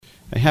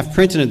I have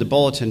printed in the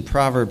bulletin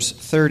Proverbs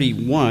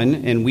 31,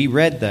 and we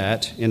read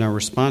that in our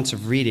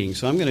responsive reading.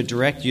 So I'm going to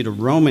direct you to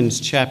Romans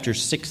chapter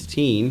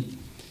 16.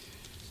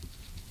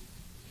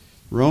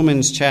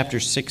 Romans chapter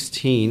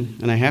 16,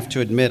 and I have to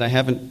admit I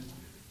haven't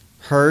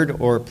heard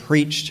or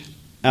preached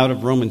out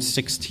of Romans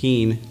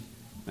 16,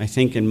 I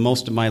think, in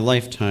most of my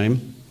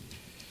lifetime.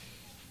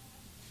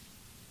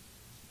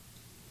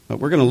 But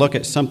we're going to look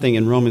at something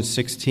in Romans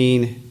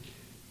 16.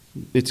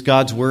 It's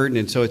God's word,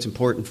 and so it's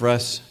important for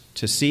us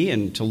to see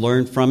and to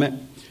learn from it.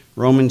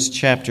 Romans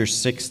chapter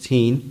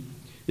 16.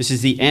 This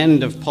is the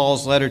end of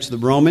Paul's letter to the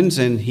Romans,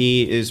 and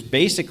he is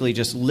basically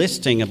just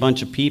listing a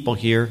bunch of people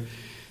here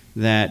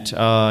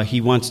that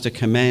he wants to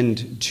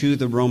commend to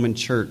the Roman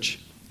church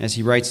as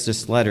he writes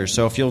this letter.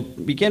 So if you'll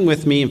begin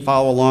with me and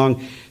follow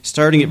along,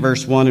 starting at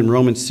verse 1 in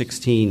Romans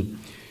 16.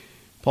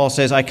 Paul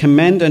says, I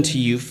commend unto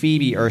you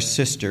Phoebe, our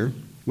sister,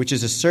 which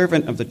is a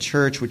servant of the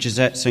church which is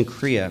at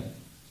Cenchrea,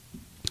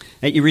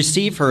 that you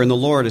receive her in the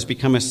Lord as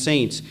become a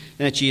saint,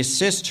 and that ye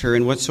assist her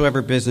in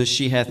whatsoever business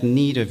she hath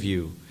need of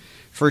you.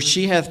 For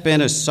she hath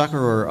been a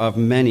succorer of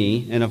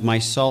many, and of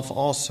myself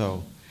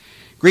also.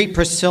 Greet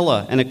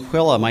Priscilla and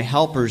Aquila, my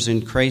helpers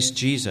in Christ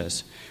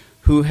Jesus,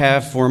 who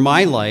have for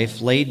my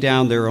life laid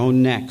down their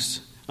own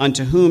necks,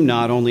 unto whom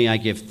not only I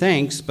give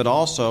thanks, but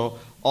also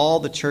all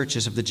the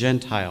churches of the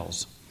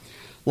Gentiles.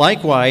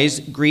 Likewise,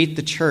 greet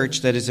the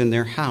church that is in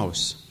their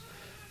house.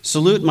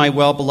 Salute my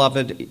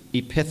well-beloved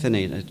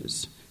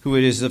Epiphanitus, who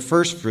it is the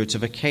firstfruits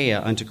of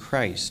Achaia unto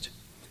Christ.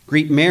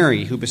 Greet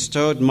Mary, who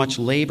bestowed much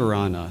labor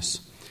on us.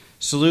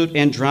 Salute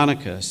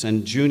Andronicus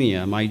and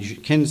Junia, my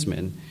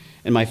kinsmen,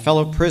 and my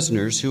fellow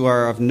prisoners, who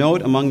are of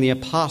note among the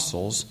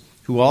apostles,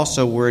 who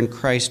also were in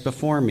Christ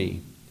before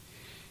me.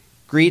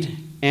 Greet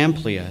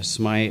Amplias,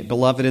 my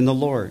beloved in the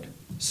Lord.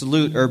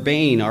 Salute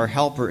Urbane, our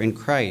helper in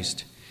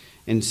Christ,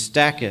 and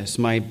Stachys,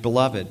 my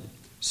beloved.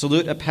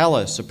 Salute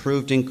Apelles,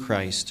 approved in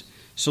Christ.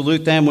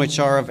 Salute them which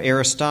are of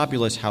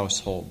Aristobulus'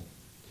 household.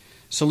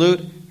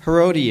 Salute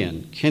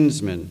Herodian,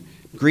 kinsmen.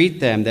 Greet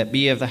them that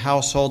be of the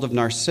household of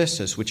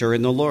Narcissus, which are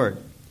in the Lord.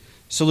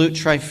 Salute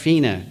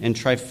Tryphena and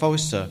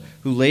Tryphosa,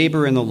 who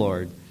labor in the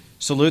Lord.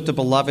 Salute the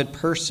beloved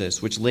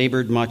Persis, which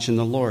labored much in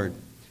the Lord.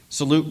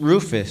 Salute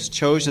Rufus,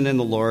 chosen in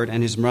the Lord,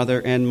 and his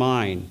mother and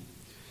mine.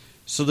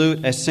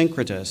 Salute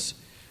Asyncritus,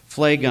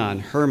 Phlegon,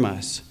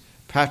 Hermas,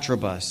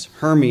 Patrobus,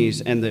 Hermes,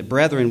 and the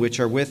brethren which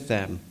are with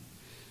them.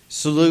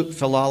 Salute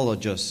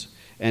Philologus,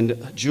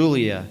 and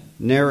Julia,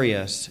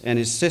 Nereus, and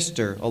his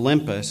sister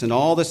Olympus, and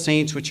all the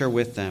saints which are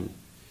with them.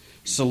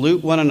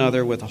 Salute one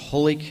another with a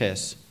holy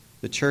kiss.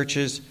 The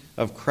churches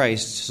of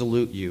Christ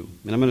salute you.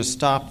 And I'm going to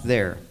stop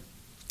there.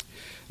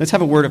 Let's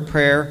have a word of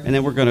prayer, and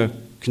then we're going to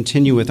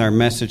continue with our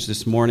message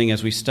this morning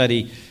as we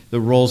study the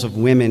roles of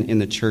women in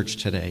the church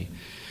today.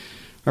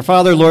 Our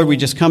Father, Lord, we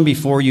just come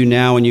before you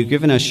now, and you've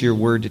given us your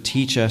word to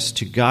teach us,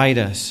 to guide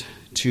us,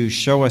 to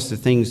show us the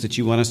things that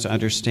you want us to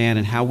understand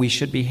and how we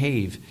should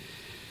behave.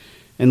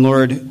 And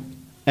Lord,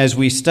 as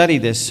we study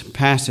this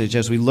passage,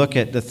 as we look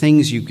at the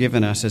things you've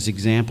given us as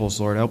examples,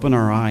 Lord, open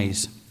our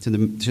eyes to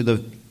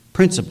the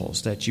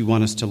principles that you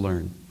want us to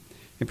learn.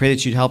 I pray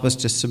that you'd help us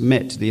to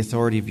submit to the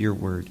authority of your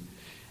word.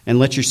 And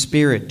let your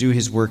Spirit do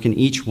his work in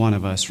each one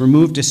of us.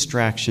 Remove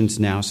distractions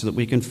now so that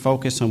we can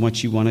focus on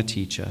what you want to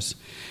teach us.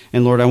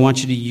 And Lord, I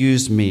want you to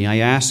use me. I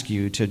ask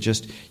you to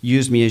just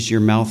use me as your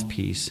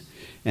mouthpiece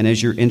and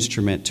as your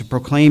instrument to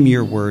proclaim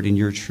your word and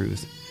your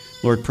truth.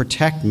 Lord,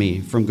 protect me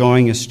from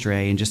going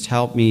astray and just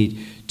help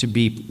me to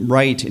be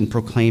right in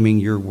proclaiming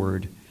your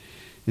word.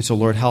 And so,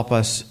 Lord, help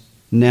us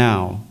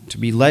now to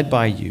be led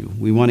by you.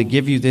 We want to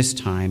give you this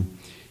time,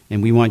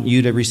 and we want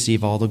you to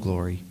receive all the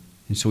glory.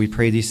 And so we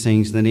pray these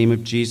things in the name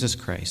of Jesus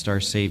Christ, our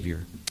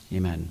Savior.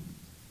 Amen.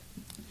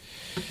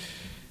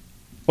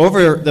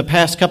 Over the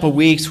past couple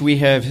weeks, we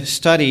have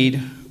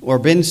studied or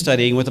been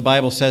studying what the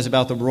Bible says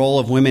about the role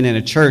of women in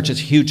a church. It's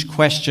a huge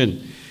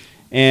question.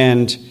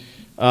 And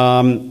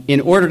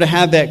in order to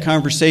have that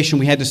conversation,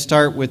 we had to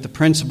start with the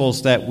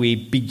principles that we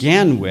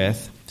began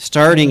with,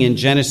 starting in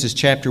Genesis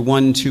chapter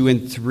 1, 2,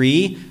 and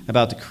 3,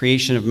 about the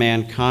creation of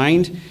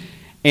mankind,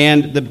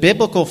 and the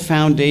biblical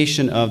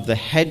foundation of the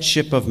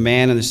headship of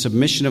man and the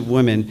submission of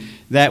women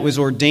that was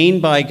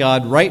ordained by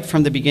God right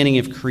from the beginning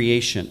of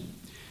creation.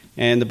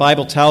 And the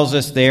Bible tells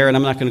us there, and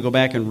I'm not going to go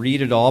back and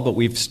read it all, but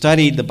we've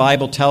studied, the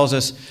Bible tells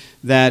us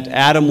that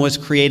Adam was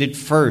created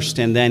first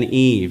and then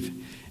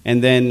Eve.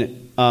 And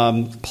then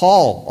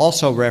Paul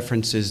also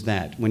references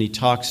that when he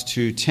talks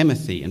to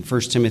Timothy in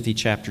 1 Timothy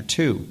chapter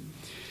 2.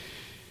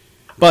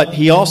 But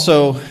he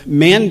also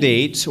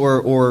mandates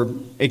or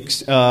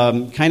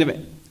kind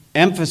of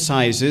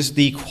emphasizes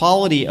the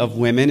quality of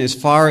women as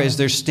far as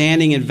their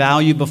standing and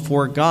value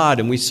before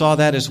God. And we saw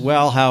that as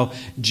well, how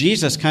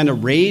Jesus kind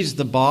of raised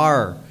the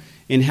bar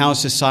in how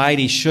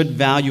society should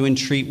value and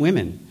treat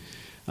women.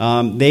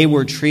 They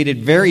were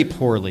treated very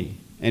poorly,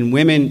 and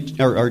women,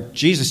 or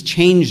Jesus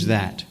changed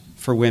that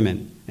for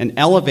women and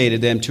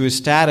elevated them to a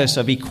status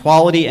of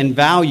equality and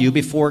value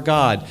before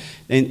God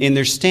in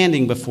their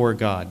standing before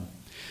God.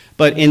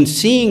 But in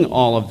seeing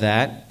all of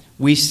that,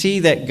 we see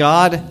that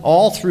God,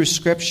 all through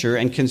Scripture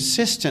and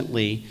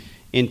consistently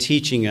in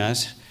teaching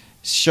us,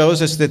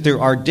 shows us that there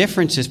are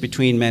differences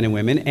between men and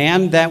women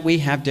and that we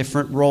have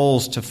different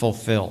roles to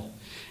fulfill.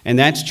 And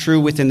that's true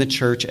within the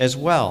church as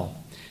well.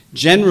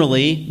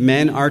 Generally,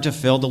 men are to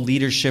fill the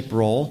leadership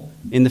role.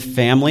 In the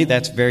family,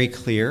 that's very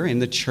clear. In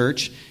the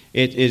church,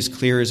 it is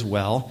clear as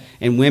well.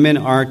 And women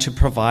are to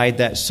provide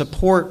that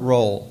support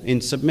role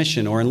in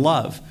submission or in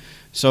love.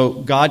 So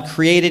God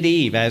created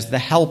Eve as the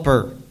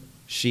helper.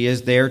 She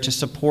is there to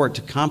support,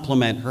 to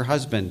complement her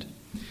husband.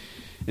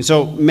 And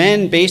so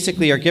men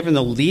basically are given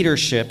the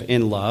leadership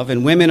in love,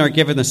 and women are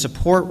given the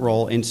support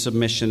role in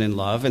submission and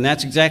love. And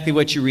that's exactly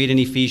what you read in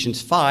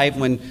Ephesians 5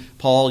 when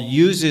Paul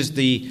uses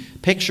the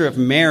picture of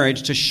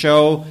marriage to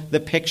show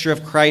the picture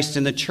of Christ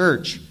in the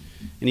church.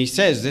 And he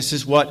says this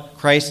is what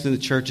Christ in the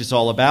church is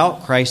all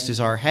about. Christ is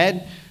our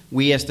head.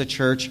 We as the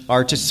church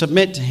are to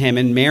submit to him,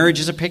 and marriage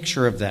is a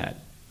picture of that.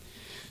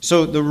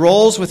 So the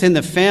roles within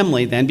the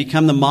family then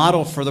become the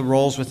model for the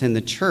roles within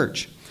the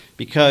church.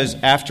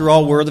 Because, after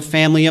all, we're the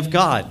family of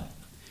God.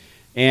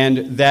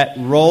 And that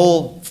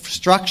role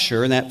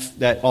structure and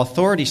that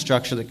authority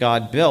structure that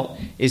God built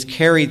is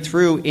carried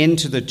through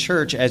into the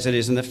church as it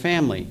is in the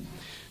family.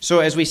 So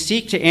as we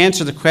seek to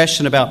answer the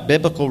question about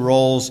biblical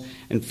roles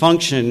and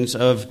functions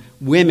of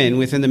women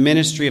within the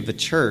ministry of the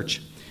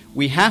church,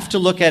 we have to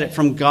look at it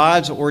from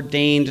God's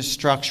ordained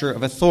structure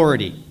of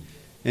authority.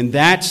 And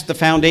that's the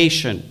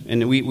foundation.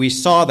 And we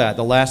saw that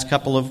the last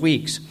couple of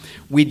weeks.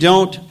 We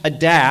don't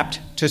adapt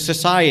to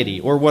society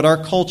or what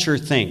our culture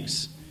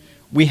thinks.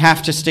 We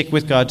have to stick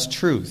with God's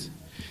truth.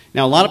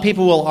 Now, a lot of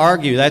people will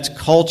argue that's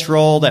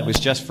cultural, that was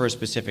just for a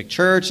specific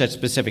church, that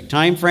specific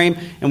time frame.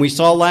 And we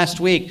saw last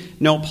week,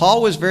 no,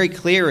 Paul was very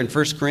clear in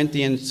 1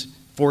 Corinthians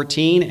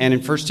 14 and in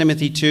 1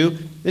 Timothy 2.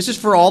 This is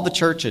for all the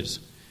churches.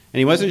 And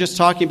he wasn't just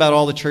talking about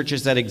all the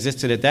churches that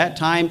existed at that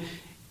time.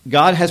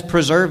 God has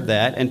preserved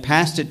that and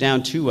passed it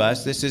down to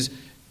us. This is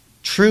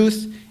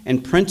truth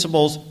and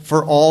principles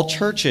for all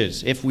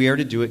churches if we are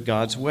to do it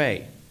God's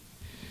way.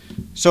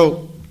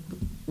 So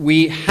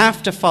we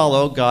have to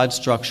follow God's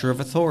structure of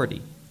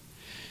authority.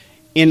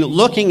 In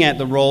looking at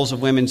the roles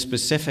of women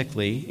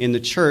specifically in the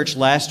church,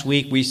 last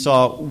week we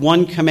saw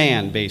one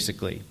command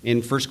basically.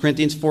 In 1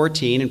 Corinthians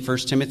 14 and 1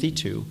 Timothy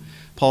 2,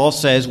 Paul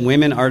says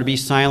women are to be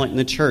silent in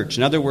the church.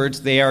 In other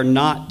words, they are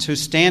not to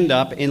stand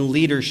up in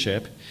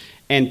leadership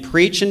and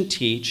preach and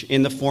teach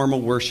in the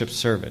formal worship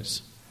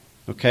service.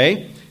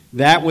 Okay?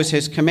 That was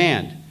his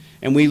command.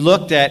 And we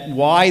looked at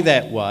why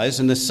that was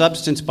and the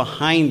substance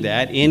behind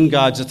that in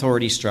God's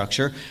authority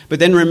structure. But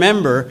then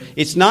remember,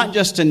 it's not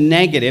just a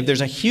negative.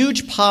 There's a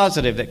huge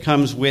positive that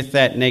comes with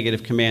that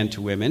negative command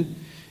to women.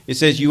 It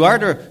says you are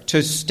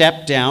to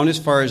step down as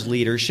far as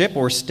leadership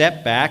or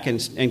step back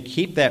and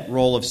keep that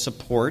role of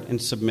support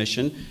and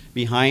submission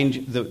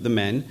behind the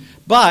men.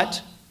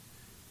 But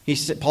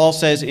Paul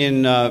says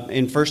in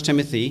 1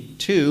 Timothy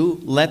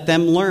 2, let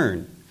them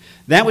learn.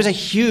 That was a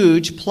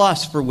huge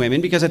plus for women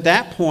because at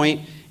that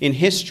point in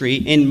history,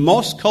 in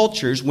most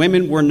cultures,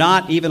 women were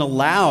not even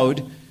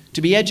allowed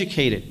to be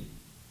educated.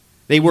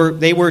 They were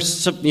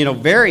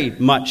very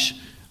much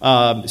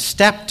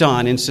stepped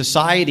on in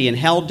society and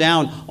held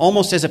down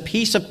almost as a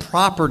piece of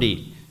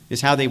property is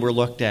how they were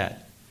looked at.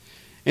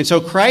 And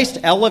so Christ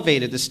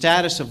elevated the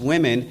status of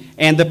women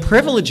and the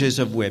privileges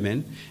of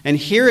women. And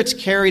here it's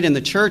carried in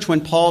the church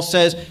when Paul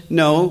says,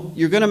 no,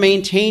 you're going to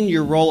maintain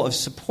your role of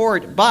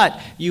support, but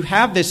you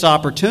have this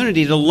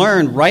opportunity to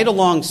learn right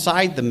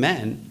alongside the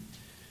men.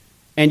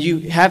 And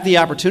you have the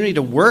opportunity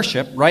to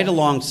worship right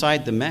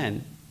alongside the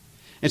men.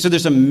 And so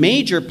there's a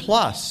major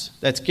plus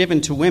that's given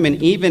to women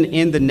even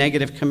in the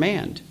negative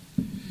command.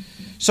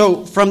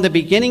 So from the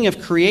beginning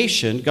of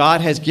creation,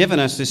 God has given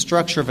us this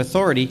structure of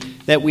authority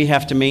that we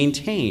have to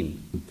maintain.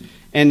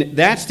 And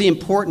that's the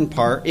important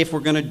part. If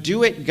we're going to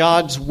do it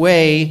God's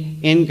way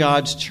in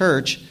God's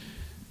church,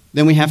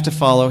 then we have to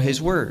follow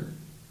his word.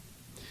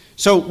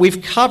 So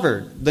we've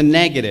covered the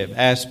negative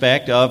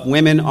aspect of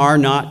women are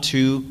not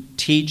to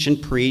teach and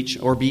preach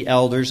or be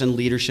elders and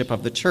leadership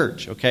of the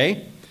church,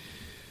 okay?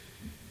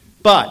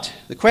 But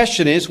the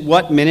question is,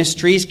 what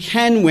ministries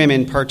can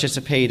women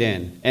participate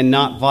in and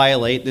not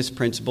violate this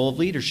principle of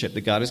leadership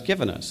that God has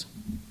given us?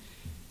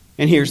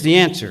 And here's the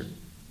answer.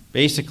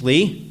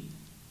 Basically,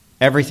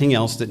 everything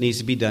else that needs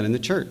to be done in the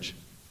church.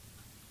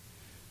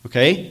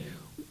 Okay?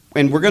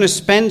 And we're going to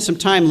spend some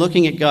time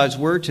looking at God's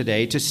word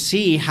today to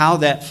see how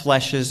that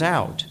fleshes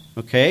out.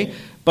 Okay?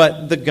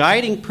 But the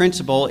guiding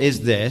principle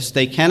is this.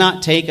 They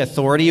cannot take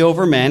authority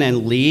over men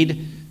and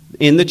lead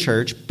in the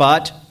church,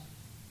 but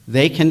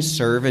they can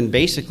serve in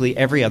basically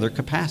every other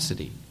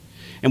capacity.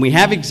 And we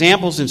have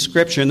examples in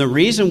Scripture, and the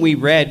reason we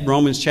read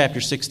Romans chapter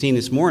 16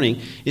 this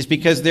morning is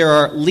because there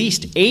are at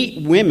least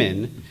 8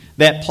 women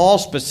that Paul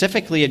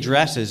specifically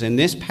addresses in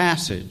this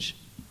passage.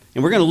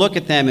 And we're going to look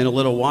at them in a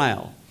little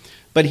while.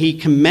 But he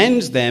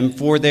commends them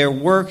for their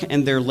work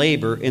and their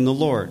labor in the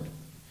Lord.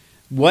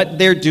 What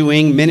they're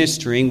doing,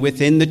 ministering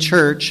within the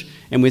church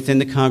and within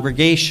the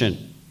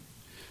congregation.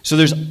 So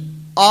there's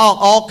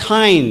all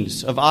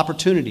kinds of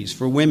opportunities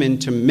for women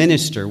to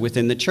minister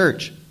within the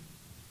church,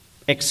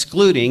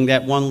 excluding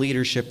that one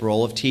leadership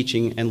role of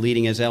teaching and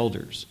leading as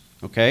elders.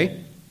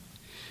 Okay?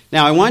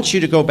 Now, I want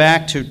you to go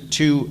back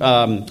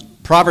to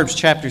Proverbs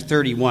chapter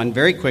 31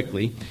 very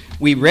quickly.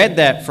 We read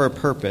that for a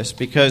purpose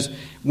because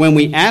when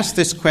we ask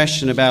this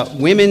question about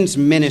women's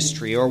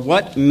ministry or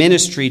what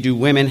ministry do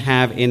women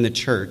have in the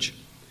church,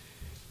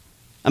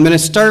 I'm going to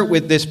start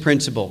with this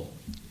principle.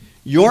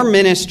 Your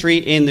ministry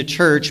in the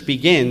church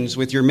begins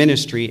with your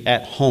ministry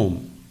at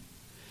home.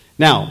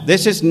 Now,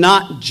 this is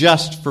not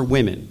just for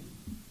women.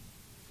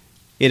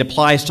 It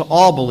applies to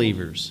all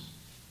believers,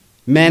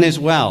 men as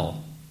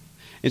well.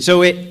 And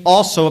so it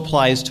also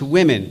applies to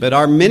women. But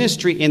our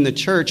ministry in the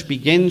church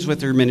begins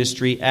with our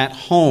ministry at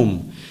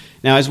home.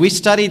 Now, as we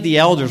studied the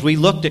elders, we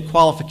looked at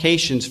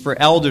qualifications for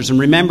elders. And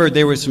remember,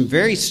 there were some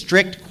very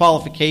strict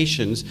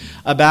qualifications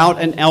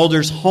about an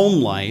elder's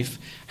home life,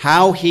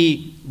 how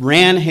he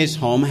ran his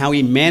home, how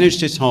he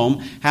managed his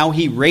home, how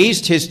he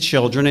raised his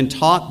children and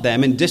taught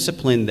them and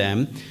disciplined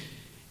them.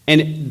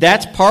 And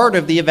that's part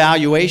of the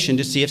evaluation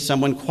to see if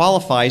someone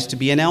qualifies to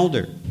be an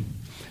elder.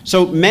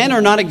 So men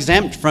are not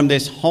exempt from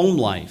this home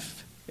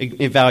life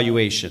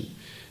evaluation.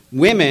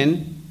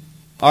 Women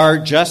are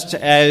just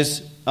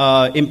as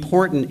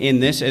important in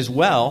this as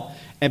well,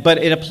 but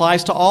it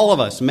applies to all of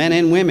us, men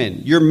and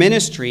women. Your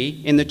ministry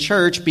in the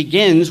church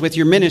begins with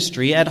your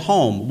ministry at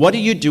home. What are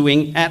you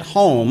doing at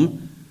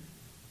home?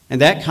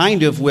 And that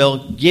kind of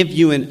will give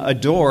you a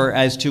door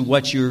as to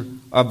what you're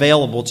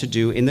available to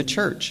do in the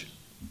church.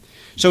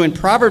 So in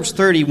Proverbs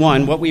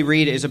 31, what we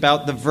read is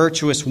about the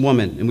virtuous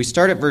woman. And we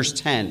start at verse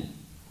 10.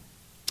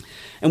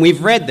 And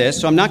we've read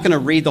this, so I'm not going to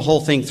read the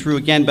whole thing through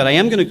again, but I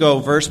am going to go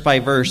verse by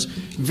verse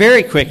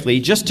very quickly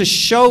just to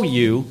show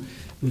you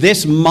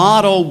this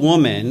model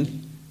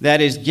woman that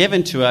is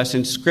given to us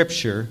in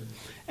Scripture.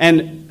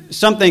 And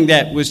something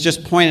that was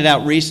just pointed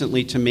out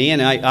recently to me,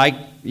 and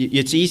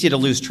it's easy to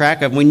lose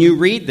track of. When you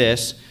read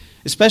this,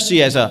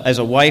 especially as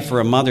a wife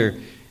or a mother,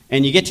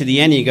 and you get to the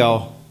end, you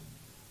go,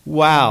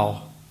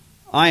 wow,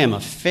 I am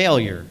a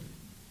failure.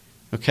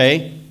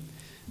 Okay?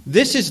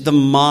 This is the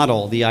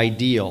model, the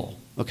ideal.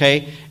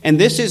 Okay? And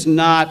this is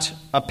not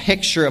a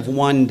picture of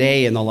one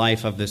day in the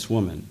life of this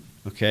woman.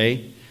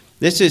 Okay?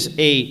 This is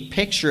a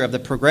picture of the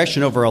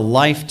progression over a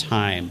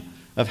lifetime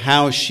of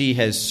how she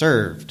has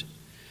served.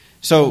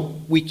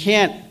 So we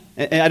can't,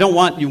 I don't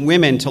want you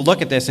women to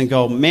look at this and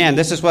go, man,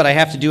 this is what I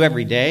have to do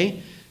every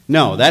day.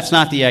 No, that's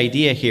not the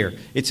idea here.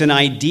 It's an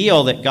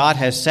ideal that God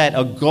has set,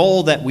 a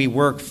goal that we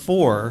work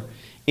for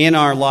in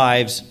our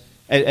lives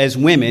as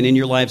women, in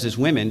your lives as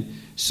women,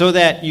 so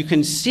that you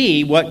can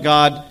see what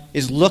God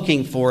is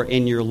looking for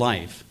in your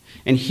life.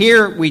 And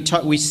here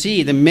we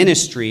see the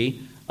ministry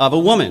of a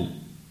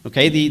woman,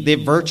 okay, the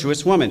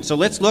virtuous woman. So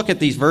let's look at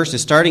these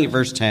verses, starting at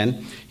verse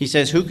 10. He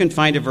says, who can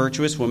find a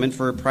virtuous woman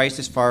for a price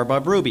as far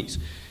above rubies?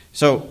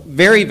 So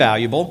very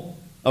valuable.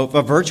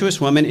 A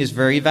virtuous woman is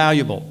very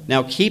valuable.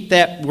 Now keep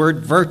that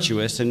word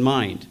virtuous in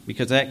mind,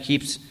 because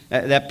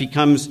that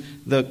becomes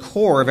the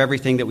core of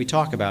everything that we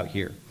talk about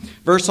here.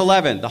 Verse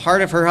 11, the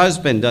heart of her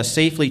husband does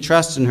safely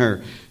trust in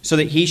her, so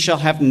that he shall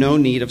have no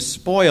need of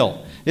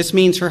spoil. This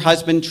means her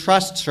husband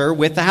trusts her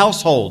with the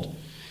household.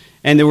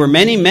 And there were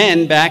many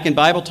men back in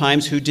Bible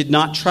times who did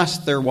not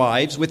trust their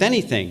wives with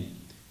anything.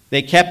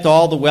 They kept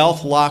all the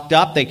wealth locked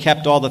up. They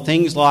kept all the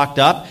things locked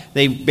up.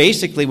 They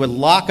basically would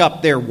lock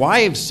up their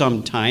wives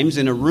sometimes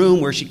in a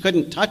room where she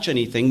couldn't touch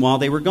anything while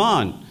they were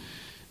gone.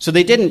 So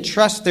they didn't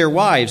trust their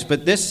wives,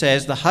 but this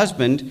says the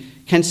husband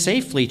can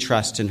safely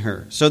trust in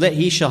her, so that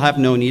he shall have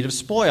no need of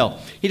spoil.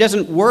 He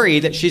doesn't worry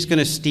that she's going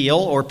to steal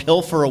or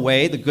pilfer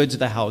away the goods of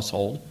the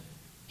household.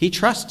 He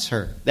trusts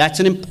her. That's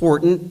an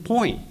important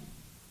point,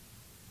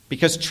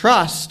 because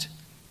trust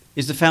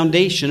is the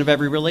foundation of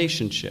every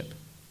relationship.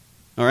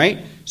 All right?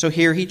 So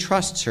here he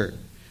trusts her.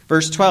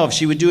 Verse 12,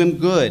 she would do him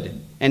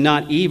good and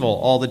not evil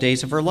all the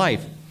days of her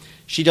life.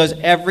 She does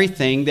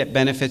everything that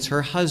benefits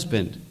her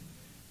husband,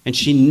 and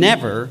she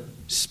never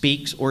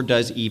speaks or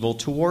does evil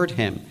toward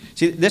him.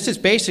 See, this is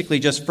basically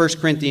just 1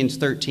 Corinthians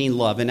 13,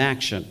 love in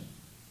action.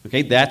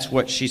 Okay, that's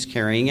what she's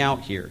carrying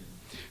out here.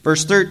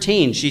 Verse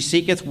 13, she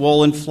seeketh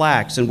wool and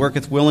flax and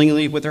worketh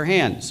willingly with her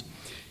hands.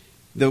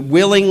 The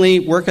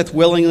worketh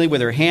willingly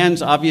with her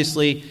hands,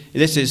 obviously,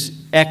 this is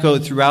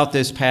echoed throughout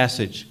this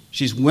passage.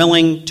 She's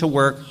willing to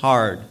work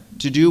hard,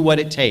 to do what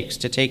it takes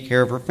to take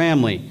care of her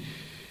family,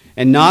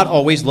 and not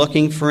always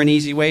looking for an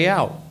easy way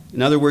out.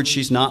 In other words,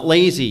 she's not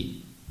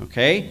lazy,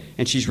 okay?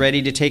 And she's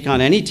ready to take on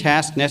any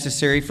task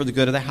necessary for the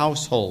good of the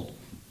household.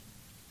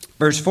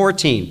 Verse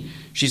 14,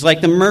 she's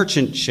like the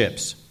merchant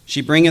ships.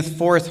 She bringeth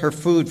forth her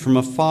food from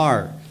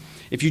afar.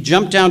 If you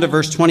jump down to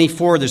verse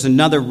 24, there's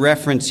another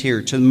reference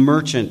here to the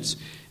merchants.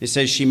 It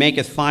says, she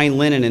maketh fine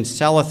linen and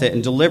selleth it,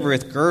 and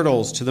delivereth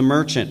girdles to the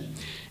merchant.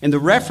 And the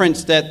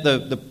reference that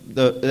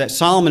that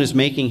Solomon is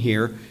making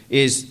here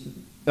is,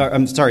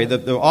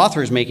 the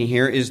author is making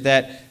here is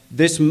that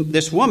this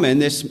woman,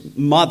 this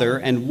mother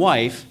and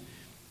wife,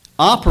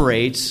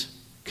 operates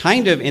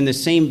kind of in the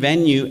same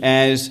venue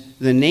as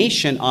the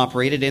nation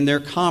operated in their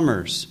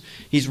commerce.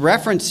 He's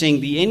referencing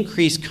the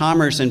increased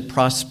commerce and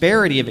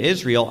prosperity of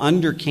Israel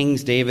under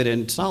Kings David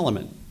and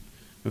Solomon.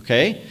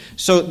 Okay?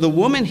 So the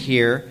woman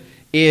here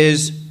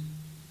is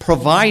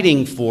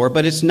providing for,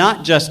 but it's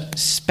not just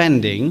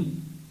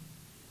spending.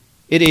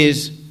 It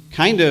is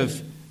kind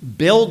of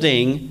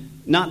building,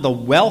 not the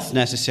wealth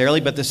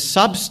necessarily, but the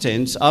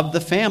substance of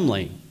the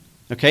family.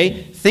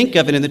 Okay? Think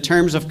of it in the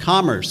terms of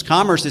commerce.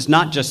 Commerce is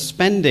not just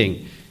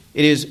spending.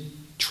 It is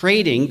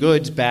trading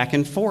goods back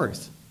and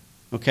forth.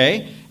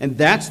 Okay? And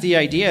that's the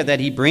idea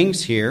that he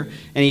brings here.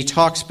 And he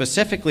talks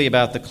specifically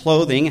about the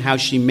clothing, how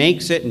she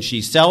makes it and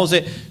she sells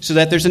it so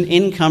that there's an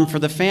income for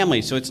the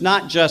family. So it's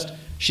not just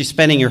she's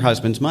spending her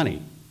husband's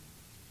money.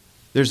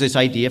 There's this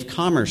idea of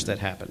commerce that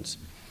happens.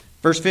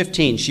 Verse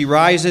 15, she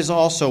rises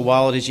also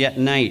while it is yet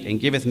night and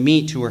giveth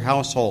meat to her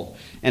household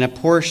and a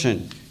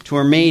portion to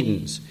her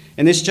maidens.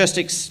 And this just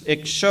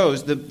it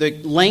shows the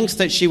lengths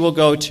that she will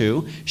go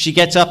to. She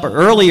gets up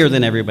earlier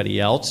than everybody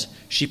else.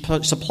 She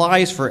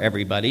supplies for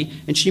everybody.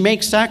 And she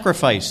makes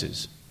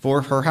sacrifices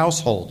for her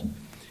household.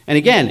 And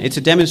again, it's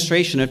a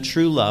demonstration of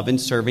true love in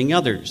serving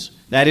others.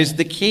 That is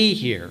the key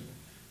here.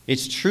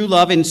 It's true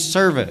love in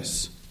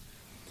service.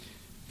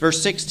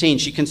 Verse 16,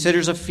 she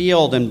considers a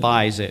field and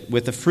buys it.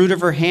 With the fruit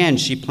of her hand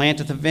she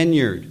planteth a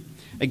vineyard.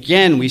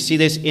 Again, we see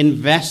this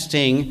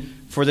investing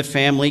for the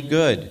family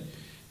good.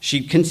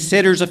 She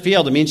considers a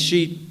field. It means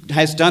she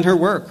has done her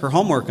work, her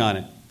homework on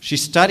it. She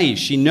studies.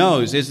 She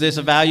knows, is this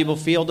a valuable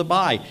field to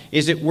buy?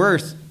 Is it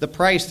worth the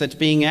price that's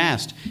being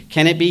asked?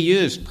 Can it be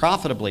used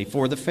profitably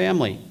for the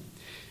family?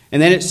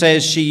 And then it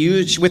says she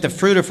used, with the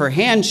fruit of her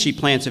hand she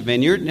plants a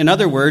vineyard. In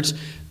other words,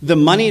 the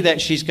money that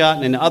she's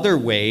gotten in other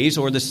ways,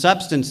 or the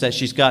substance that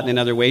she's gotten in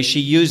other ways, she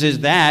uses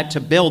that to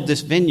build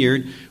this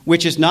vineyard,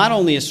 which is not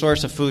only a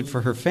source of food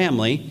for her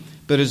family,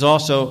 but is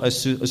also a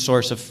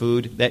source of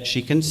food that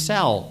she can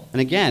sell.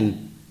 And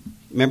again,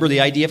 remember the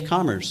idea of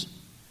commerce.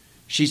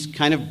 She's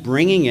kind of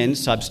bringing in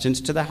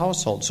substance to the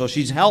household. So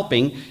she's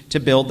helping to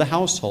build the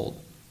household.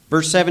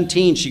 Verse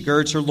 17, she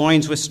girds her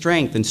loins with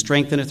strength and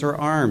strengtheneth her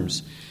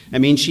arms. I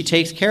mean, she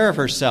takes care of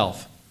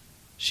herself.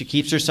 She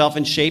keeps herself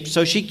in shape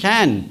so she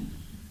can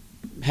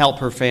help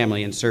her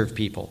family and serve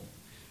people.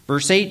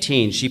 Verse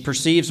 18, she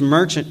perceives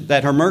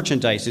that her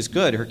merchandise is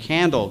good. Her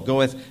candle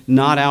goeth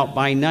not out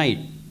by night.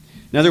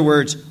 In other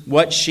words,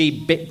 what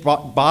she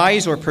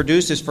buys or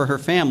produces for her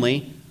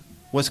family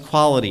was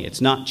quality.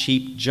 It's not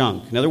cheap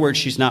junk. In other words,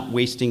 she's not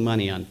wasting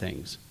money on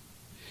things.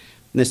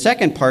 And the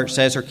second part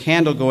says her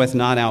candle goeth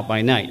not out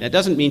by night. That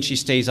doesn't mean she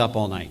stays up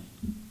all night.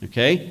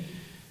 Okay?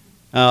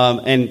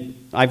 And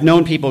I've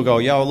known people go,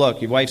 yo,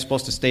 look, your wife's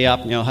supposed to stay up,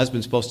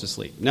 husband's supposed to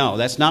sleep. No,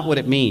 that's not what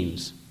it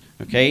means.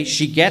 Okay?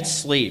 She gets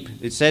sleep.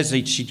 It says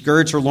that she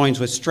girds her loins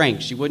with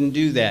strength. She wouldn't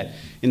do that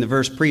in the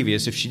verse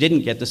previous if she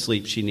didn't get the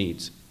sleep she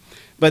needs.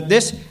 But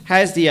this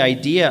has the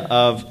idea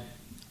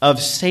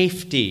of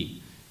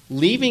safety,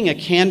 leaving a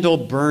candle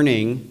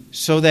burning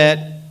so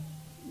that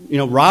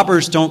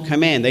robbers don't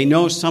come in. They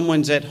know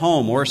someone's at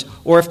home,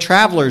 or if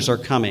travelers are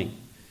coming,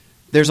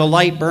 there's a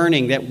light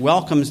burning that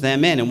welcomes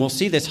them in, and we'll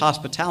see this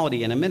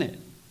hospitality in a minute.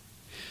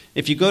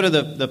 If you go to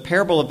the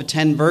parable of the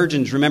 10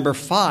 virgins, remember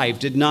 5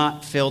 did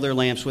not fill their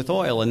lamps with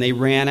oil, and they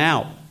ran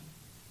out.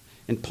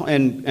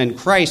 And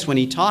Christ, when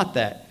he taught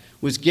that,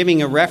 was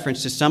giving a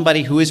reference to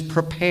somebody who is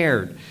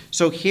prepared.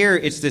 So here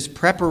it's this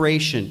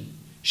preparation.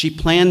 She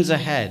plans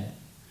ahead.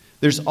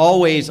 There's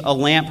always a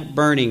lamp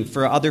burning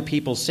for other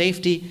people's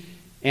safety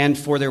and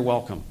for their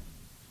welcome.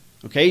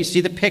 Okay, you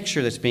see the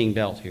picture that's being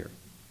built here.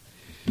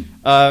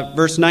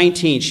 Verse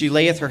 19, she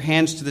layeth her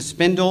hands to the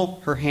spindle,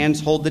 her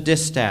hands hold the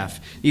distaff.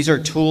 These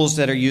are tools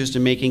that are used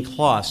in making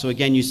cloth. So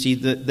again, you see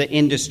the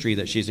industry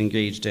that she's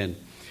engaged in.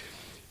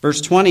 Verse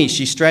 20,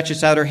 she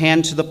stretches out her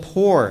hand to the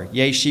poor.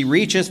 Yea, she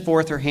reacheth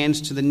forth her hands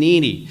to the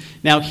needy.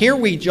 Now here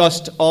we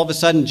just all of a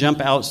sudden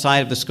jump outside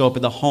of the scope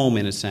of the home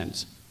in a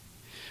sense.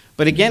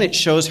 But again, it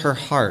shows her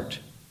heart.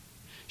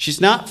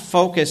 She's not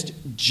focused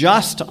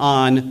just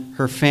on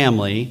her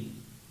family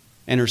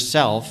and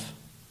herself.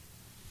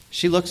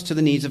 She looks to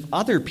the needs of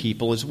other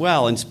people as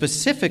well, and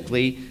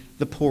specifically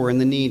the poor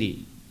and the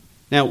needy.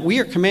 Now, we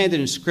are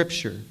commanded in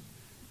Scripture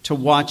to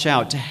watch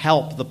out, to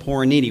help the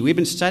poor and needy. We've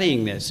been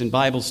studying this in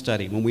Bible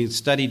study when we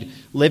studied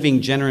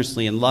living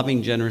generously and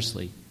loving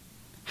generously,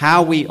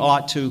 how we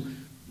ought to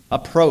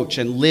approach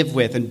and live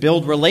with and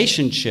build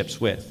relationships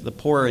with the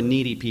poor and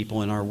needy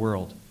people in our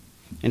world.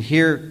 And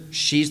here,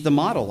 she's the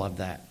model of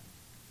that.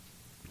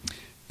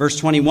 Verse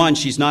 21,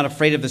 she's not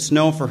afraid of the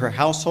snow for her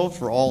household,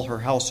 for all her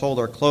household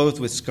are clothed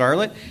with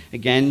scarlet.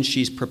 Again,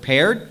 she's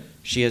prepared.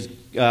 She has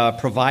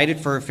provided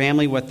for her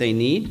family what they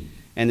need,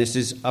 and this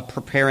is a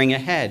preparing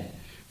ahead.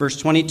 Verse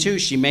 22,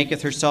 she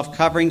maketh herself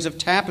coverings of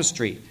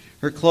tapestry.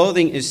 Her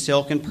clothing is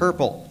silk and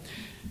purple.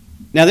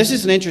 Now, this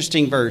is an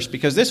interesting verse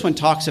because this one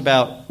talks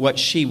about what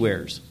she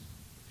wears.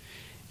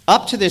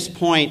 Up to this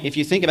point, if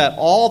you think about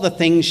all the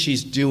things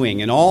she's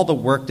doing and all the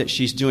work that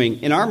she's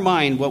doing, in our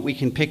mind, what we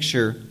can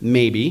picture,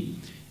 maybe,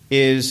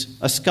 is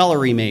a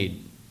scullery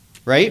maid,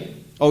 right?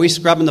 always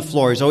scrubbing the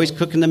floors, always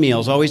cooking the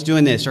meals, always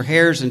doing this. Her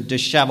hair's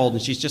disheveled,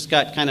 and she's just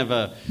got kind of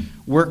a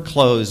work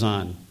clothes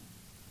on.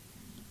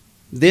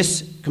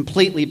 This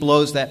completely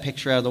blows that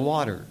picture out of the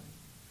water.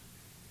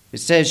 It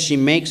says she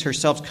makes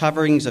herself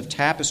coverings of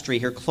tapestry.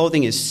 Her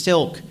clothing is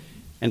silk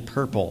and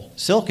purple.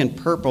 Silk and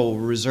purple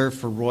were reserved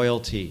for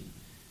royalty.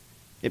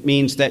 It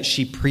means that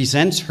she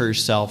presents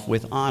herself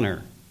with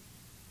honor.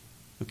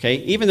 Okay?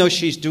 Even though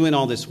she's doing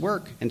all this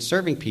work and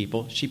serving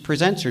people, she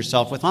presents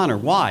herself with honor.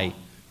 Why?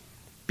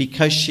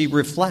 Because she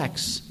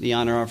reflects the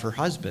honor of her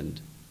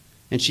husband,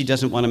 and she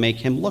doesn't want to make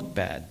him look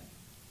bad.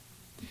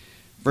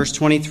 Verse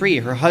 23,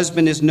 her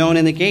husband is known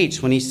in the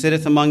gates when he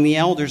sitteth among the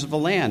elders of the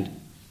land.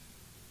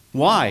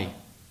 Why?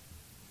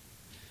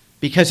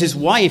 Because his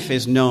wife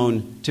is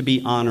known to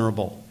be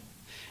honorable.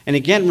 And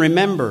again,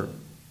 remember,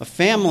 a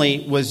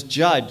family was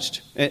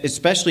judged,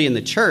 especially in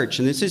the church,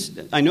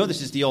 and I know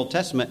this is the Old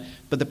Testament,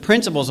 but the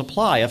principles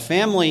apply. A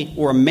family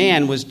or a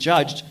man was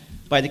judged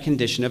by the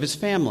condition of his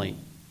family.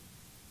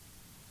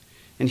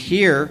 And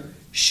here,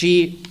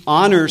 she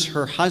honors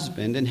her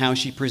husband in how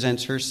she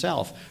presents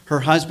herself. Her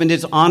husband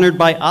is honored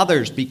by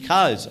others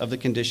because of the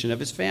condition of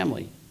his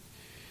family.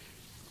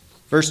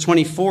 Verse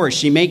 24,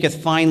 she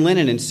maketh fine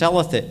linen and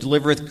selleth it,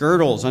 delivereth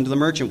girdles unto the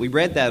merchant. We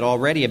read that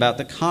already about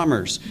the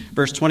commerce.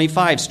 Verse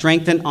 25,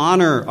 strength and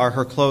honor are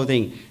her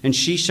clothing, and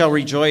she shall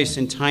rejoice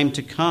in time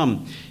to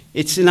come.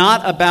 It's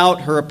not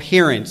about her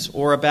appearance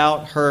or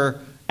about her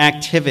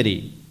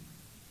activity.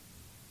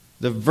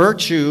 The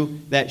virtue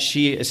that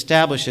she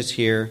establishes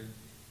here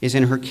is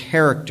in her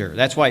character.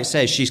 That's why it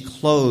says she's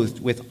clothed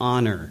with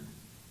honor.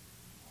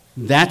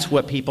 That's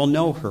what people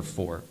know her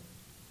for.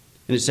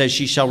 And it says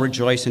she shall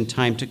rejoice in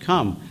time to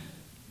come.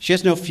 She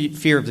has no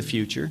fear of the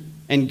future,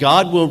 and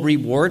God will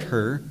reward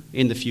her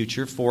in the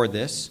future for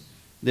this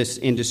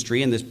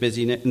industry and this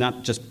busyness,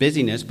 not just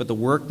busyness, but the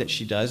work that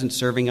she does in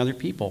serving other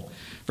people.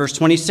 Verse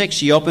 26,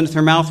 she openeth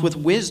her mouth with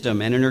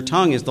wisdom, and in her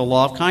tongue is the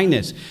law of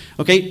kindness.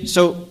 Okay,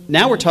 so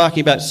now we're talking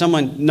about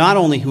someone not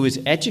only who is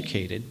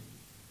educated,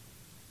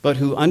 but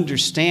who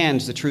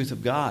understands the truth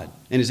of God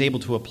and is able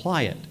to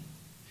apply it.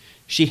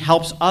 She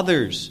helps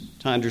others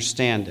to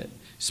understand it,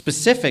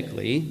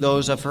 specifically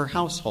those of her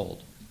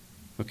household.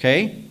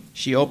 Okay?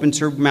 She opens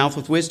her mouth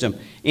with wisdom.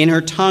 In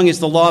her tongue is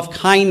the law of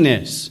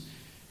kindness.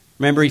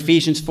 Remember,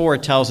 Ephesians 4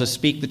 tells us,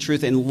 speak the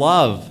truth in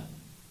love.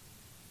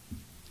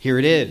 Here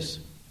it is.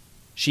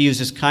 She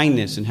uses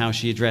kindness in how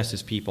she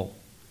addresses people.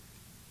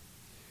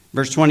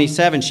 Verse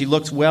 27, she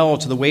looks well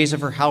to the ways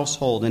of her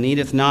household and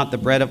eateth not the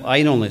bread of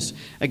idleness.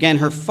 Again,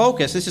 her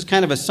focus, this is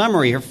kind of a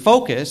summary, her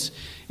focus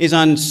is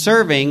on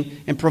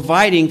serving and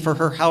providing for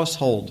her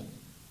household.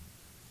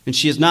 And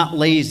she is not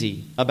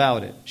lazy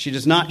about it. She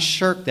does not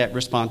shirk that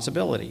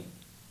responsibility.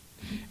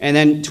 And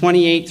then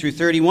 28 through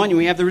 31,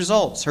 we have the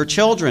results. Her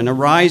children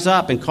arise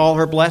up and call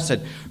her blessed.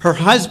 Her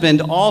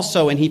husband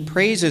also, and he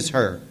praises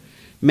her.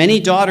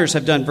 Many daughters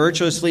have done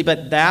virtuously,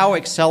 but thou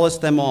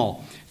excellest them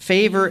all.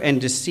 Favor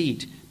and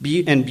deceit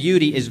and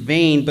beauty is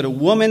vain, but a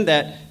woman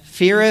that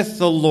feareth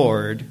the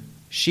Lord,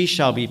 she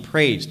shall be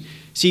praised.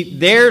 See,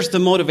 there's the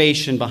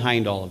motivation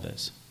behind all of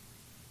this.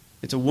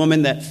 It's a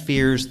woman that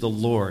fears the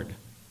Lord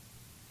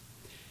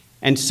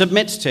and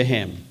submits to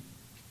him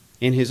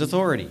in his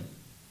authority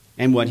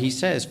and what he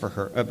says for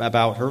her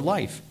about her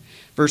life.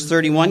 Verse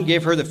 31,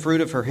 give her the fruit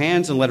of her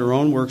hands and let her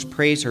own works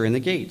praise her in the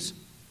gates.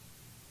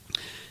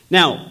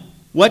 Now,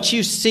 what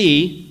you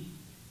see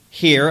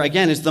here,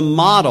 again, is the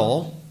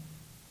model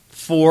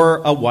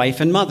for a wife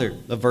and mother,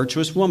 a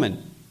virtuous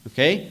woman.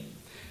 Okay?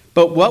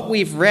 But what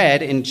we've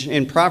read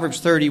in Proverbs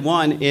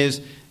 31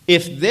 is,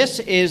 if this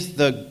is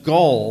the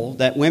goal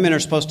that women are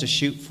supposed to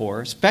shoot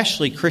for,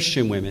 especially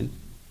Christian women,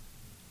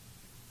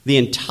 the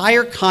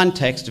entire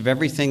context of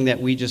everything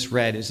that we just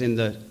read is in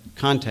the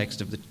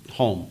context of the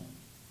home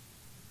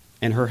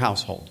and her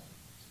household.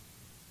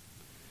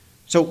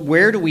 So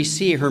where do we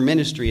see her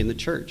ministry in the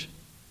church?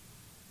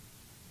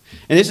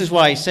 And this is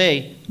why I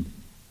say,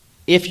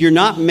 if you're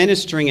not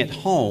ministering at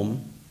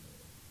home,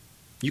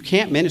 you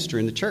can't minister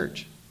in the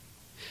church.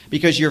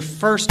 Because your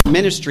first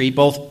ministry,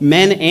 both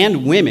men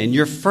and women,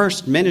 your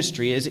first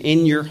ministry is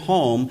in your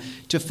home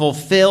to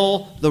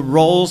fulfill the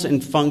roles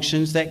and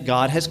functions that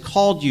God has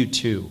called you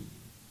to.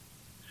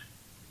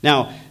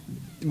 Now,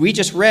 we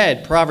just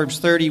read Proverbs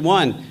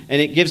 31,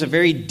 and it gives a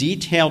very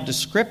detailed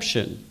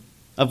description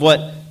of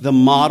what the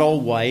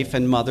model wife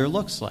and mother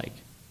looks like.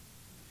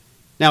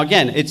 Now,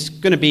 again, it's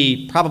going to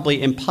be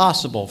probably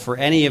impossible for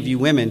any of you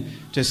women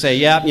to say,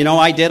 yeah,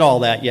 I did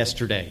all that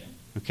yesterday.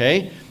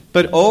 Okay?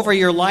 But over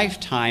your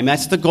lifetime,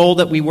 that's the goal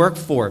that we work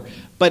for.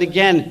 But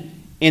again,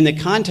 in the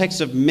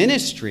context of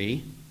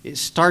ministry, it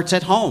starts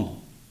at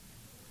home.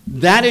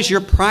 That is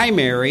your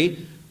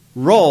primary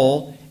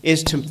role,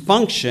 is to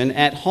function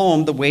at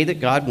home the way that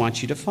God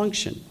wants you to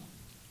function.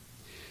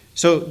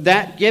 So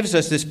that gives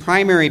us this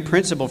primary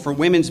principle for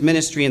women's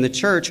ministry in the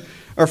church,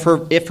 or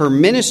if her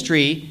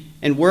ministry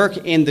and work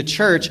in the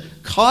church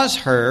cause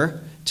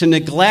her to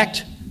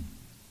neglect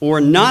or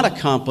not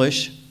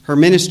accomplish her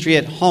ministry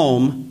at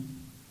home,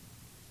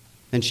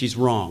 then she's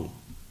wrong.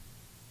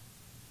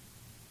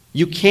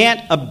 You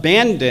can't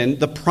abandon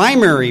the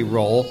primary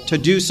role to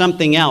do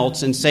something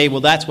else and say,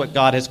 well, that's what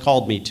God has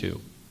called me to.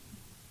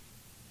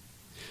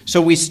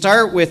 So we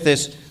start with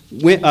this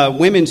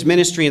women's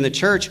ministry in the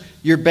church.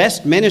 Your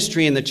best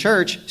ministry in the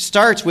church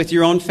starts with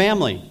your own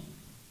family.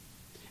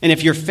 And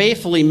if you're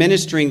faithfully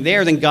ministering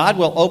there, then God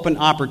will open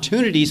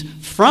opportunities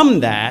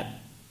from that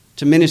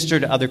to minister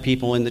to other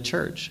people in the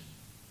church.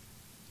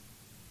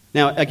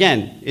 Now,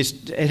 again,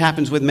 it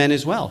happens with men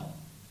as well.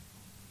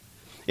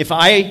 If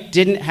I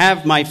didn't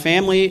have my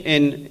family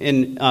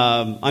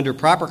under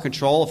proper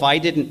control, if I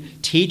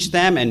didn't teach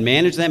them and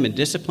manage them and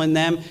discipline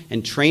them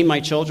and train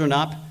my children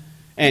up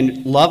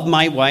and love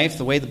my wife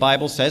the way the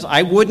Bible says,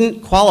 I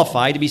wouldn't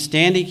qualify to be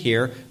standing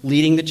here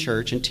leading the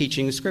church and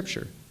teaching the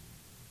Scripture.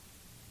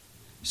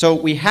 So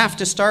we have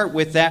to start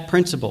with that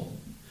principle.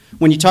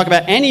 When you talk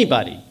about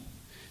anybody,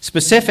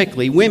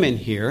 specifically women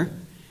here,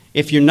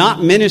 if you're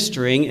not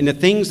ministering in the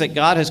things that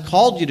God has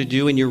called you to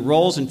do in your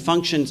roles and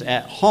functions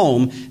at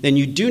home, then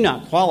you do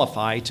not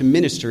qualify to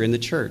minister in the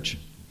church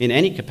in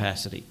any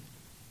capacity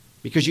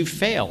because you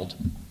failed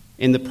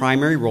in the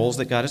primary roles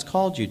that God has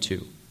called you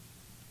to.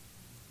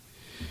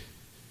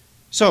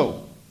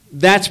 So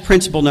that's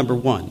principle number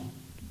one.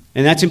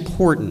 And that's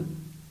important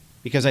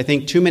because I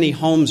think too many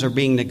homes are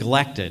being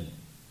neglected.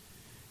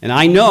 And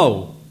I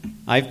know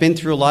I've been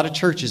through a lot of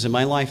churches in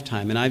my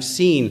lifetime, and I've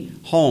seen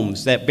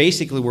homes that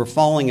basically were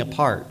falling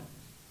apart.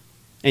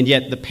 And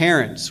yet the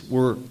parents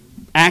were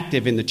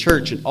active in the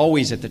church and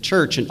always at the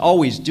church and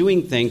always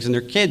doing things, and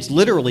their kids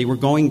literally were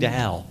going to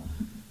hell.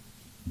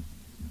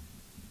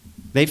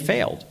 They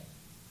failed.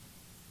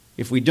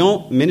 If we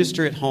don't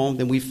minister at home,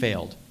 then we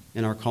failed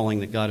in our calling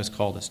that God has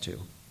called us to.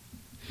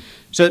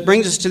 So it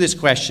brings us to this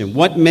question.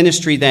 What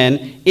ministry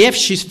then, if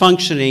she's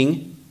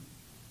functioning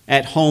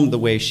at home the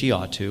way she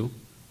ought to,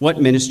 what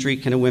ministry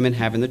can a woman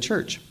have in the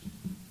church?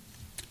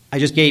 I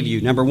just gave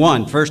you. Number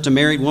one, first, a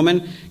married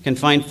woman can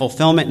find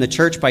fulfillment in the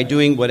church by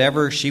doing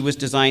whatever she was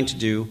designed to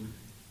do,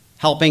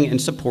 helping and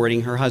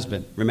supporting her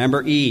husband.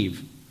 Remember,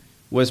 Eve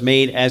was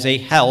made as a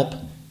help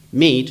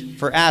meet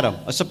for Adam,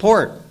 a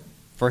support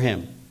for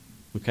him.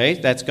 Okay,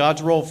 that's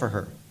God's role for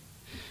her.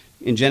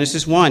 In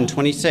Genesis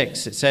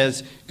 1:26, it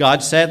says,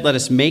 God said, let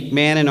us make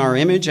man in our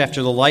image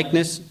after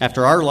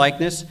our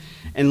likeness,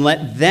 and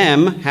let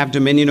them have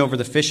dominion over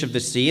the fish of the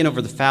sea, and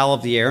over the fowl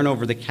of the air, and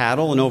over the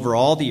cattle, and over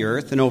all the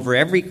earth, and over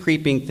every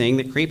creeping thing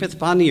that creepeth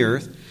upon the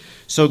earth.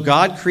 So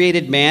God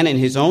created man in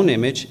his own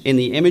image. In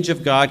the image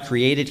of God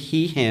created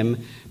he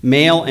him.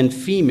 Male and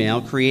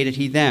female created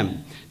he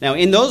them. Now,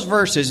 in those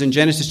verses in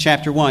Genesis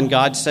chapter 1,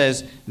 God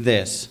says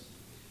this,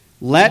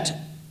 let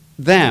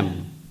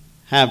them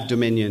have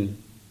dominion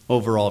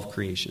over all of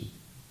creation.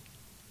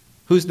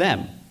 Who's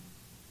them?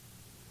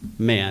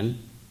 Man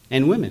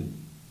and women.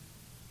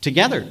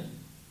 Together.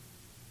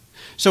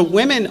 So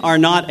women are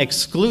not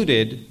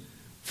excluded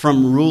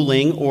from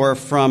ruling or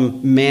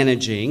from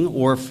managing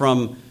or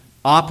from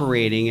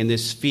operating in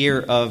this sphere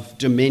of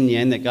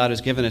dominion that God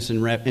has given us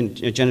in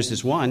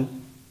Genesis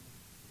 1.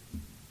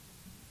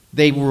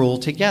 They rule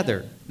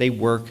together. They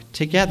work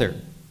together.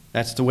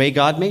 That's the way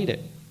God made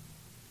it.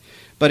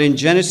 But in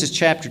Genesis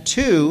chapter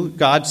 2,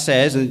 God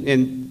says,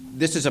 and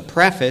this is a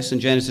preface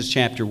in Genesis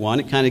chapter 1.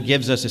 It kind of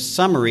gives us a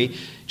summary.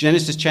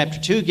 Genesis chapter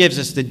 2 gives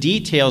us the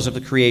details of the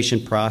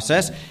creation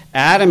process.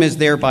 Adam is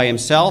there by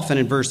himself, and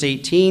in verse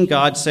 18,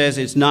 God says,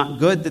 it's not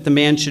good that the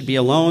man should be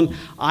alone.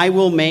 I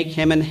will make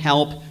him and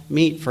help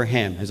meet for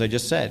him, as I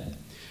just said.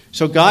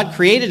 So God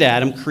created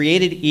Adam,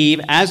 created Eve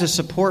as a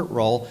support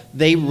role.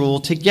 They rule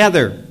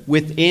together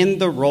within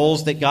the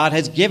roles that God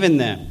has given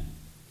them.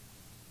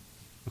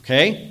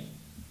 Okay?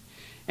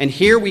 And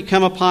here we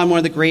come upon one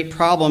of the great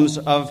problems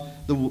of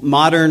the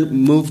modern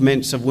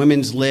movements of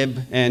women's lib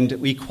and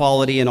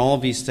equality and all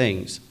of these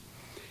things.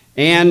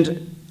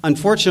 And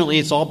unfortunately,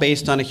 it's all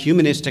based on a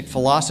humanistic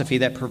philosophy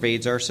that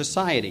pervades our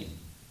society.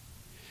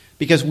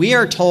 Because we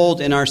are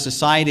told in our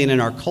society and in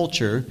our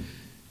culture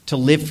to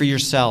live for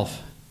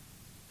yourself,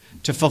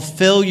 to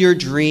fulfill your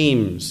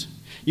dreams.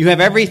 You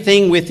have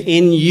everything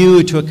within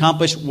you to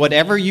accomplish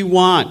whatever you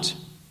want,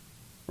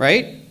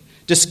 right?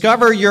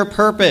 Discover your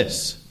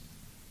purpose.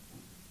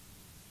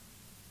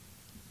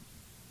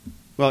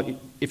 Well,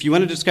 if you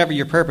want to discover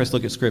your purpose,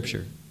 look at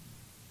Scripture.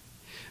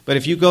 But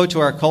if you go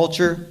to our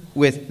culture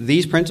with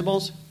these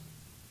principles,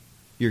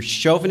 you're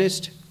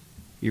chauvinist,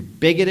 you're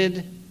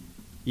bigoted,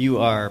 you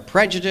are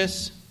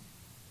prejudiced.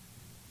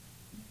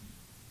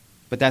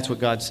 But that's what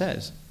God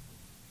says.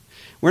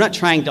 We're not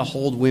trying to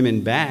hold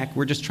women back.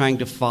 We're just trying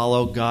to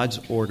follow God's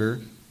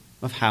order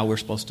of how we're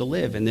supposed to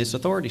live in this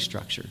authority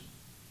structure.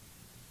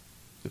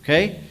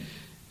 Okay?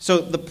 So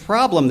the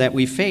problem that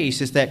we face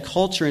is that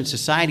culture and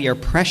society are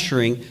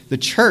pressuring the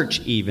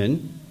church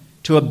even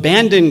to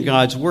abandon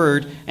God's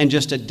word and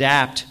just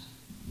adapt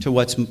to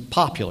what's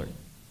popular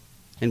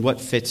and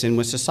what fits in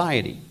with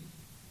society.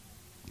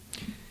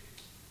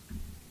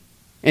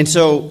 And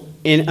so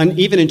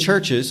even in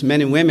churches, men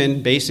and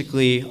women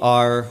basically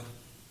are,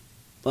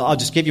 I'll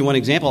just give you one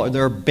example,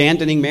 they're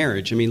abandoning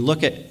marriage. I mean,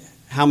 look at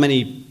how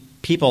many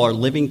people are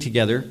living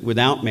together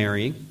without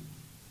marrying.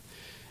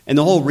 And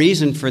the whole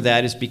reason for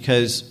that is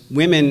because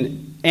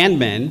women and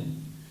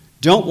men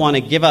don't want to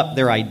give up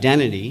their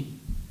identity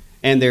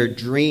and their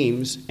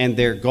dreams and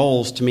their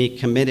goals to be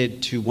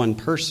committed to one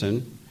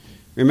person.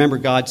 Remember,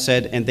 God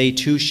said, and they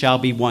two shall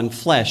be one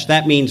flesh.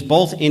 That means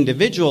both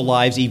individual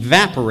lives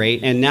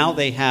evaporate, and now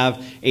they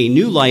have a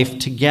new life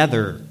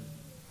together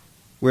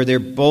where they're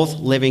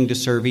both living to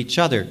serve each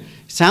other.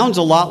 Sounds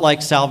a lot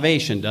like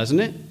salvation,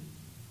 doesn't it?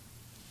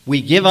 We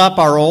give up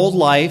our old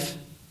life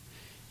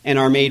and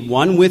are made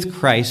one with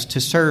Christ to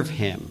serve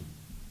him.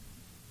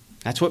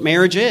 That's what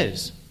marriage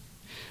is.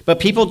 But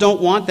people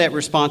don't want that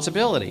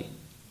responsibility.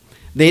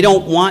 They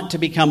don't want to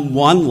become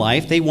one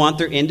life. They want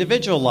their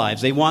individual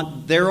lives. They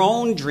want their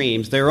own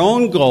dreams, their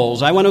own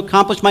goals. I want to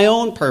accomplish my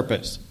own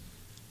purpose.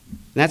 And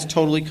that's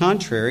totally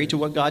contrary to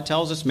what God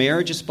tells us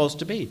marriage is supposed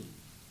to be.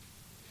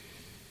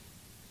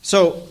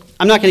 So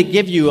I'm not going to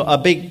give you a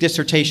big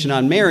dissertation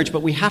on marriage,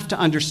 but we have to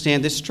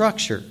understand this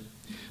structure.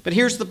 But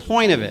here's the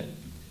point of it.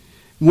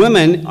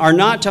 Women are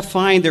not to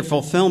find their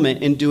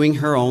fulfillment in doing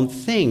her own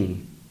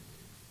thing,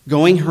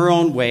 going her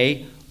own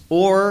way,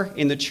 or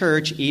in the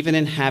church, even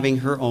in having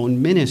her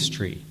own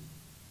ministry.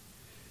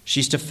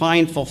 She's to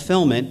find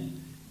fulfillment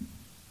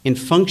in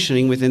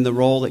functioning within the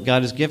role that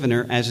God has given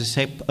her as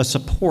a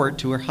support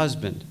to her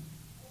husband.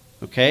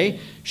 Okay?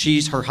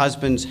 She's her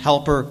husband's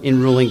helper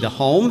in ruling the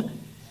home,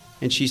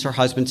 and she's her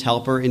husband's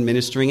helper in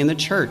ministering in the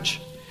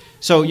church.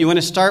 So you want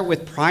to start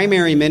with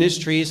primary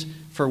ministries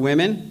for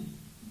women,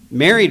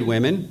 married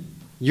women.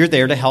 You're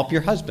there to help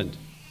your husband.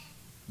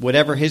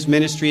 Whatever his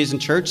ministry is in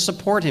church,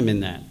 support him in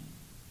that.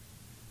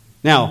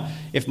 Now,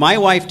 if my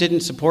wife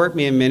didn't support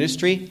me in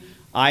ministry,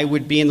 I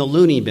would be in the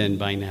loony bin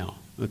by now,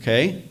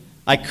 okay?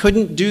 I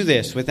couldn't do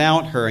this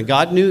without her, and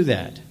God knew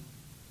that.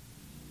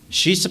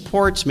 She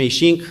supports me.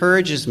 She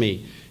encourages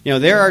me. You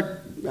know,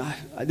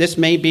 this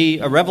may be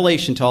a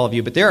revelation to all of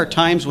you, but there are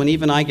times when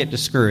even I get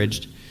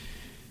discouraged,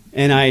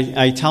 and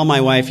I tell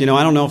my wife, I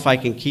don't know if I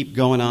can keep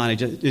going on.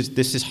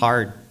 This is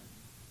hard.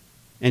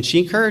 And she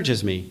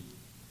encourages me.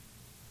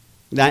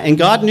 And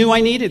God knew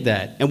I needed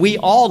that, and we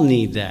all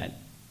need that.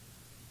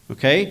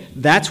 Okay?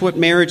 That's what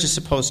marriage is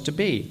supposed to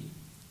be.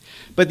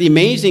 But the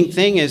amazing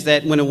thing is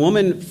that when a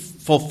woman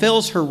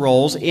fulfills her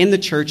roles in the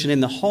church and in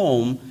the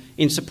home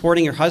in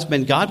supporting her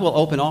husband, God will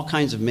open all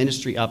kinds of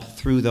ministry up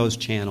through those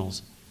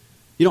channels.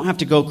 You don't have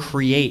to go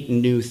create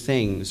new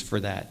things for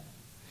that.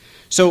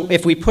 So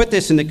if we put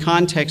this in the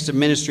context of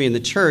ministry in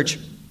the church,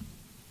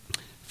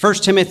 1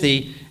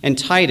 Timothy and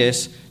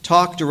Titus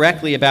talk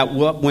directly about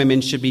what women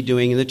should be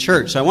doing in the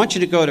church. So I want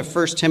you to go to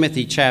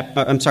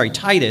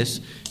Titus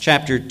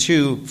chapter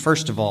 2,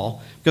 first of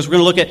all, because we're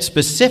going to look at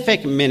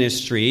specific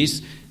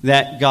ministries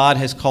that God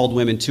has called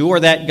women to, or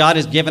that God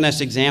has given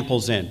us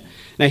examples in.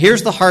 Now,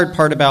 here's the hard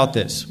part about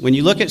this. When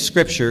you look at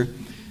Scripture,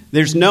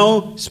 there's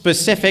no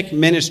specific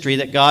ministry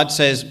that God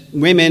says,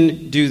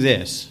 women do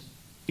this,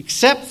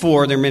 except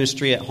for their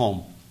ministry at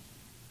home.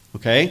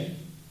 Okay?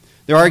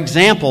 There are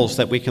examples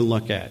that we can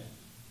look at.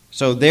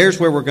 So there's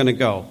where we're going to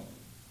go.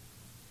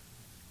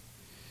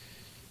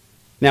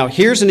 Now,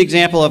 here's an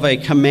example of a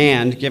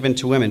command given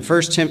to women.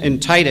 First, in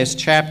Titus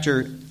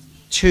chapter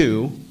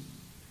 2,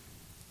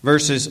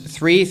 verses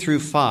 3 through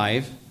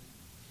 5.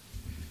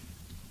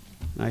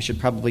 I should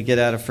probably get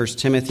out of 1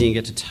 Timothy and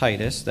get to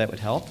Titus. That would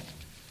help.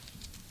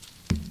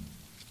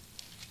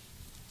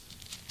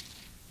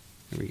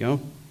 There we go.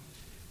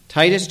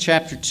 Titus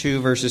chapter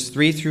 2, verses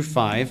 3 through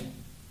 5.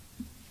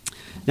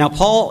 Now,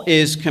 Paul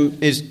is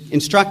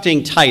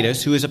instructing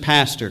Titus, who is a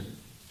pastor.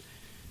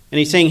 And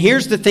he's saying,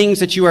 here's the things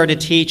that you are to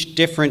teach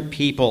different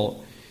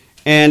people.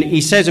 And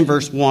he says in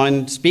verse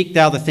 1, speak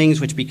thou the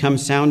things which become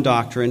sound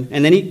doctrine.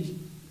 And then he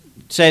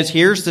says,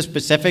 here's the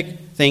specific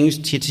things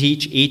to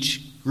teach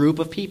each group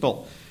of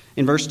people.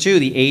 In verse 2,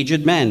 the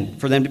aged men,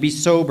 for them to be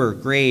sober,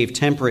 grave,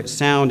 temperate,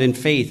 sound in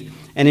faith,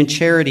 and in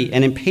charity,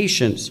 and in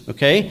patience.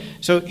 Okay?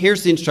 So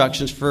here's the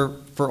instructions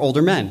for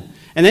older men.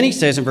 And then he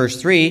says in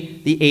verse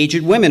 3, the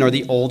aged women, or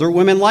the older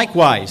women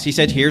likewise. He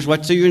said, here's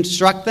what to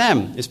instruct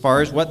them as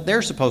far as what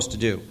they're supposed to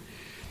do.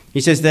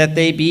 He says that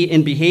they be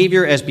in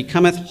behavior as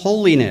becometh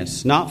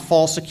holiness, not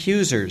false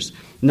accusers,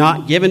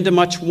 not given to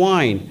much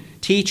wine,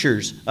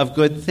 teachers of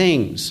good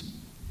things.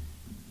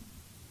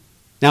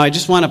 Now, I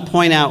just want to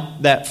point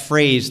out that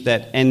phrase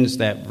that ends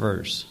that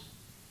verse.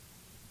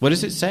 What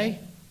does it say?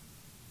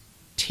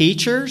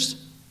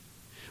 Teachers?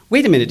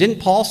 Wait a minute, didn't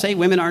Paul say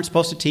women aren't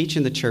supposed to teach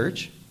in the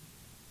church?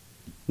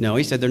 No,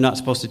 he said they're not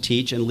supposed to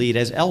teach and lead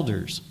as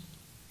elders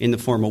in the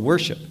formal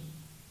worship.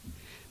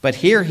 But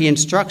here he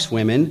instructs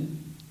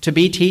women to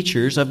be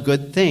teachers of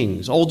good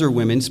things, older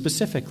women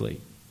specifically.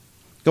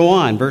 Go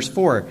on, verse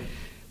 4.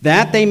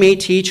 That they may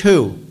teach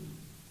who?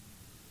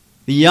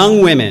 The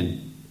young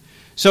women.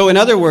 So in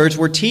other words,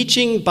 we're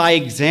teaching by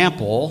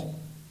example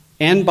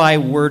and by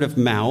word of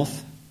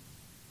mouth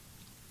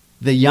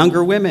the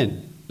younger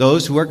women,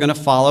 those who are going to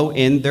follow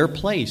in their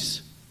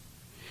place.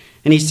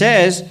 And he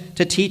says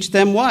to teach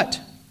them what?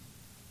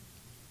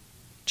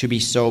 To be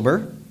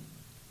sober,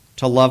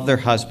 to love their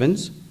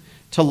husbands,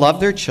 to love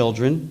their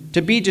children,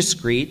 to be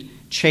discreet,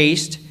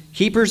 chaste,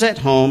 keepers at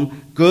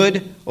home,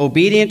 good,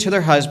 obedient to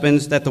their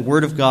husbands, that the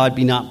word of God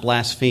be not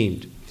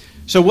blasphemed.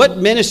 So what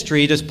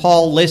ministry does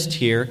Paul list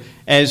here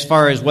as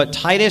far as what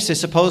Titus is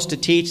supposed to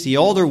teach the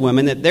older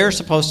women that they're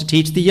supposed to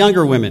teach the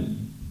younger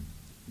women?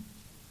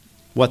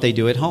 What they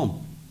do at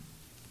home.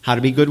 How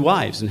to be good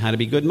wives and how to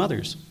be good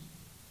mothers.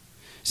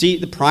 See,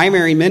 the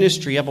primary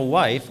ministry of a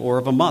wife or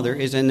of a mother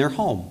is in their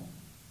home.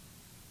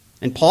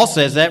 And Paul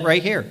says that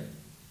right here.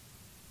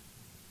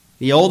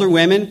 The older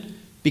women,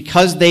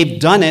 because they've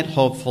done it,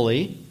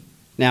 hopefully,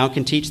 now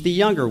can teach the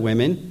younger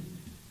women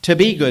to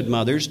be good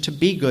mothers, to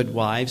be good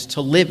wives,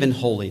 to live in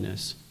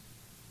holiness.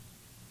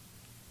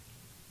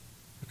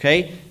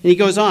 Okay? And he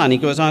goes on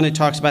and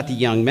talks about the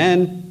young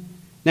men.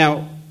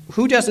 Now,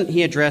 who doesn't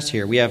he address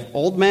here? We have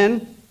old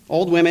men,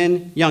 old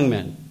women, young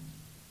men.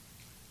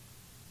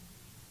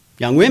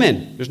 Young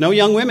women. There's no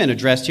young women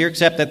addressed here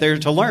except that they're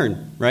to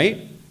learn,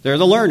 right? They're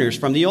the learners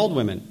from the old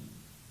women.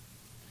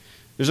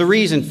 There's a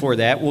reason for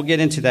that. We'll get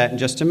into that in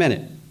just a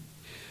minute.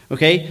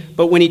 Okay?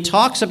 But when he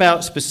talks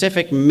about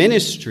specific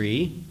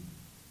ministry,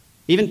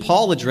 even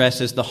Paul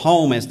addresses the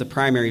home as the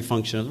primary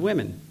function of the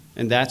women.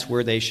 And that's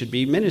where they should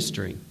be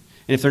ministering.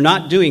 And if they're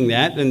not doing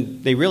that,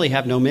 then they really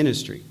have no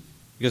ministry.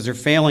 Because they're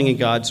failing in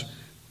God's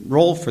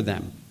role for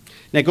them.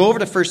 Now go over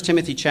to 1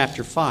 Timothy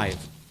chapter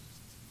 5.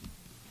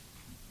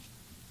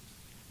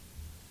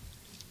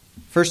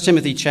 1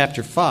 Timothy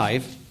chapter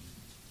 5.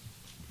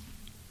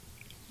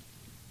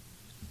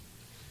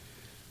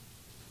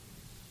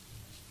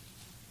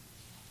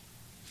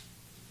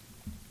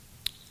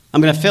 I'm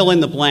going to fill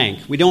in the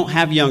blank. We don't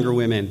have younger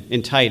women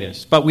in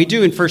Titus, but we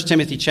do in 1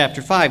 Timothy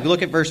chapter 5.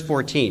 Look at verse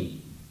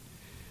 14.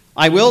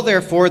 I will,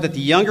 therefore, that the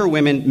younger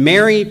women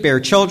marry, bear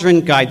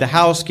children, guide the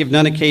house, give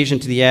none occasion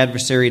to the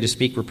adversary to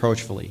speak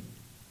reproachfully.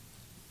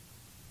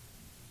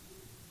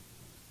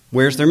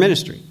 Where's their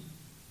ministry?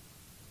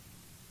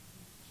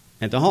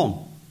 At the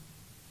home.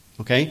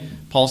 Okay?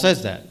 Paul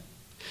says that.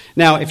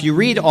 Now, if you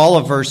read all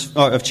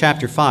of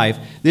chapter 5,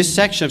 this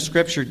section of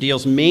Scripture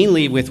deals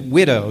mainly with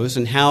widows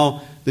and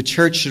how the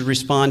church should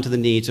respond to the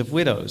needs of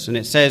widows. And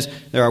it says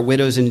there are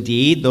widows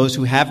indeed, those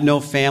who have no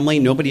family,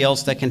 nobody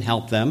else that can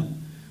help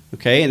them.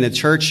 Okay? And the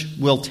church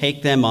will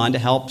take them on to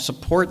help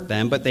support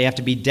them, but they have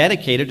to be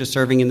dedicated to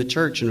serving in the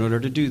church in order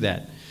to do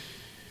that.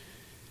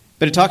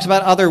 But it talks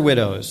about other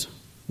widows.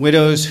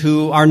 Widows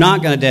who are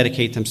not going to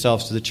dedicate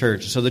themselves to the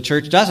church, so the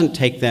church doesn't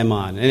take them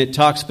on. And it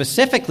talks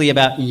specifically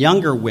about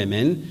younger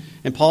women,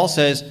 and Paul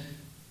says,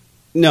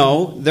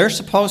 no, they're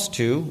supposed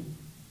to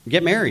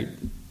get married.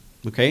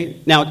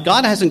 Okay? Now,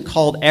 God hasn't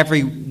called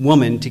every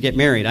woman to get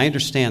married. I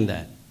understand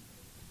that.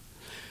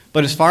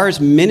 But as far as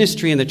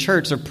ministry in the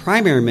church, their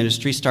primary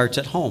ministry starts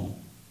at home.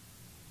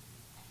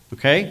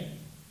 Okay?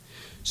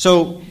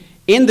 So,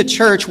 in the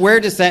church, where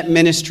does that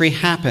ministry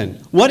happen?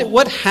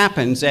 What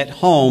happens at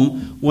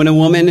home when a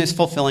woman is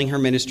fulfilling her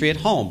ministry at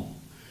home?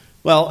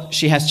 Well,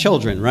 she has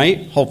children,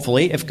 right?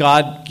 Hopefully. If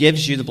God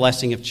gives you the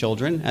blessing of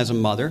children as a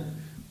mother,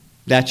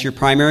 that's your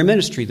primary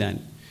ministry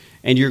then.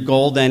 And your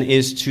goal then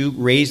is to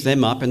raise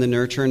them up in the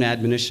nurture and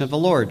admonition of the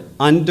Lord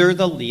under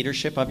the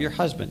leadership of your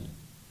husband.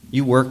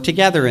 You work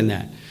together in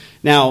that.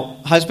 Now,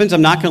 husbands,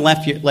 I'm not going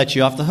to let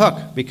you off the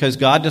hook because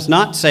God does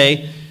not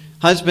say,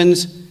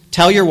 husbands,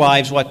 tell your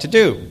wives what to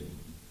do.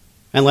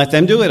 And let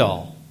them do it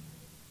all.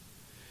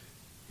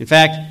 In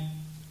fact,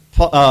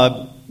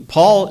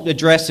 Paul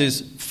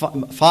addresses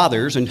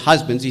fathers and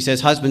husbands. He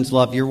says, husbands,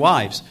 love your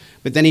wives.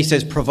 But then he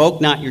says,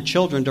 provoke not your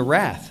children to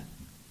wrath.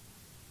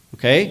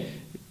 Okay?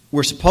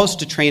 We're supposed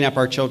to train up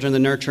our children in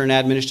the nurture and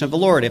admonition of the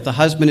Lord. If the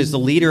husband is the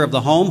leader of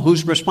the home,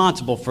 who's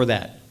responsible for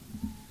that?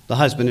 The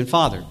husband and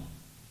father.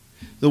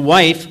 The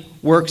wife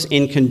works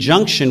in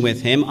conjunction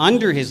with him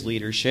under his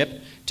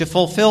leadership to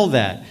fulfill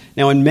that.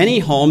 Now, in many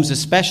homes,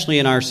 especially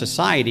in our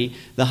society,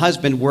 the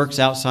husband works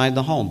outside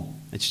the home.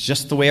 It's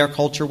just the way our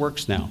culture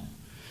works now.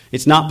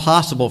 It's not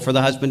possible for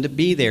the husband to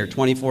be there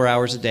 24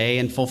 hours a day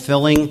and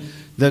fulfilling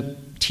the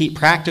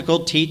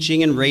practical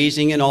teaching and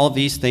raising and all of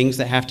these things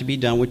that have to be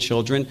done with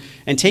children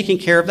and taking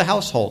care of the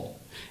household.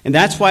 And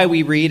that's why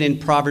we read in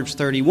Proverbs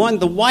 31,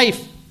 the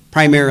wife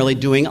primarily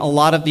doing a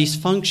lot of these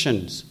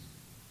functions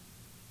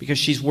because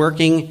she's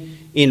working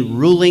in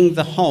ruling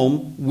the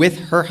home with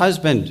her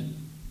husband.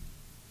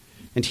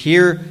 And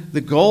here,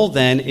 the goal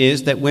then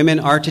is that women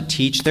are to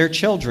teach their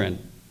children.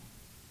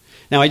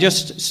 Now, I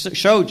just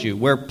showed you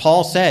where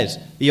Paul says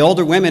the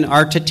older women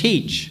are to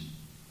teach.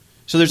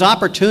 So there's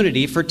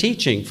opportunity for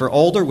teaching, for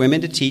older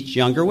women to teach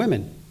younger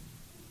women.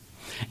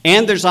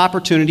 And there's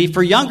opportunity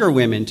for younger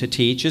women to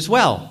teach as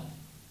well,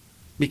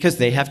 because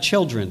they have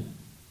children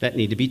that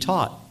need to be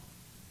taught.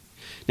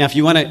 Now, if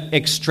you want to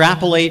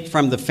extrapolate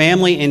from the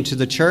family into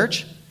the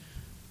church,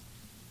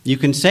 you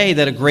can say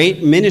that a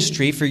great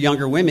ministry for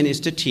younger women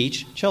is to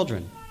teach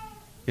children,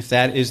 if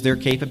that is their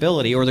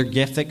capability or their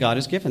gift that God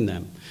has given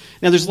them.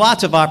 Now, there's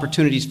lots of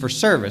opportunities for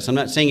service. I'm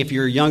not saying if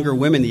you're younger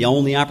women, the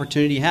only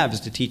opportunity you have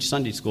is to teach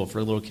Sunday school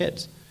for little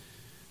kids.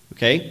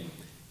 Okay?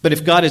 But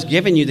if God has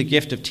given you the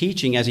gift of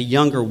teaching as a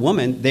younger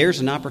woman, there's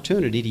an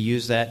opportunity to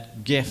use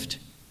that gift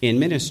in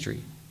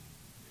ministry.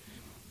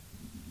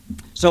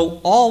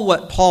 So all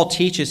what Paul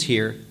teaches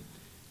here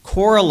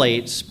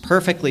correlates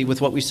perfectly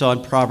with what we saw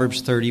in Proverbs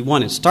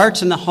 31. It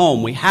starts in the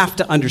home. We have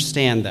to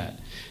understand that.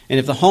 And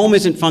if the home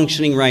isn't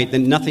functioning right,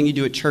 then nothing you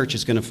do at church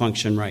is going to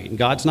function right. And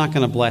God's not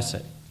going to bless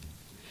it.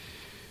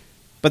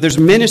 But there's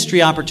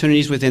ministry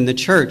opportunities within the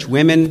church.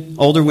 Women,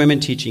 older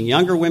women teaching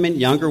younger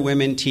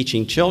women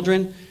teaching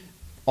children,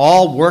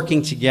 all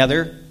working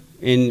together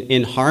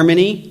in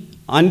harmony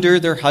under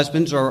their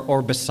husbands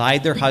or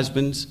beside their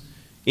husbands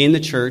in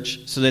the church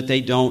so that they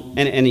don't,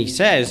 and he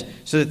says,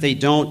 so that they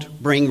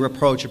don't bring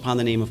reproach upon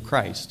the name of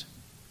Christ.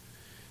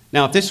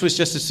 Now, if this was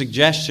just a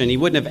suggestion, he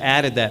wouldn't have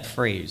added that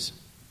phrase.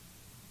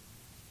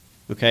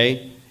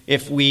 Okay?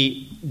 If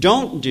we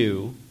don't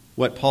do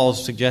what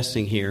Paul's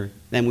suggesting here,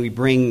 then we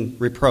bring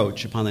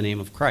reproach upon the name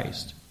of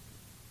Christ.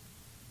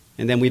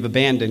 And then we've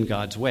abandoned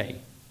God's way.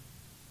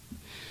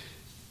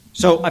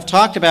 So I've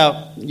talked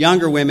about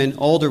younger women,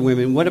 older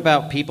women. What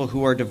about people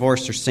who are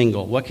divorced or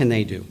single? What can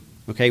they do?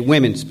 Okay,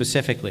 women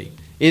specifically.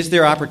 Is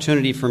there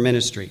opportunity for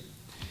ministry?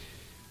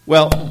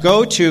 Well,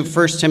 go to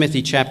 1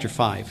 Timothy chapter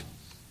 5.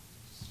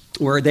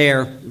 We're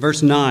there,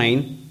 verse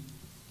 9.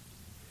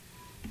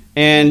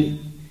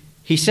 And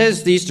he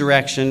says these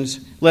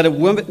directions: let a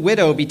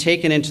widow be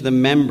taken into the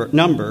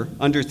number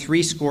under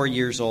 80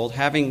 years old,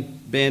 having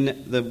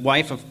been the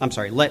wife of,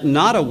 let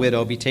not a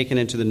widow be taken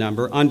into the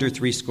number under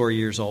 80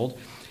 years old,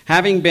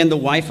 having been the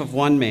wife of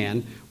one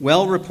man,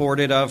 well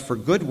reported of for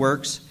good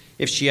works,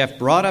 if she hath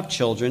brought up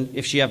children,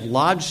 if she hath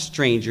lodged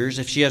strangers,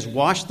 if she has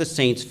washed the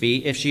saints'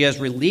 feet, if she has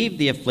relieved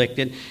the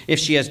afflicted, if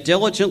she has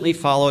diligently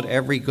followed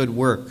every good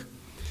work.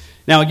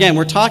 Now again,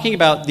 we're talking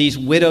about these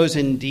widows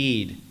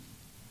indeed.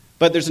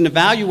 But there's an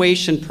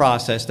evaluation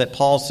process that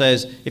Paul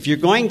says, if you're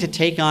going to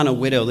take on a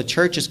widow, the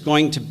church is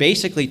going to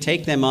basically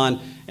take them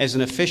on as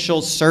an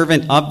official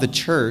servant of the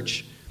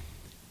church.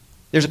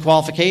 There's a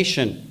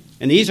qualification.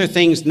 And these are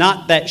things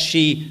not that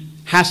she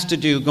has to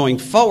do going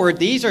forward.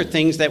 These are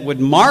things that would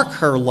mark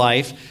her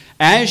life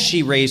as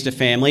she raised a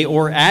family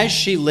or as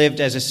she lived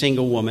as a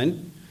single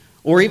woman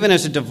or even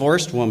as a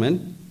divorced woman.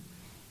 And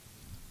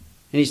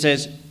he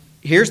says,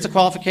 here's the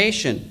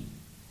qualification.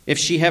 If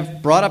she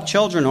have brought up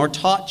children or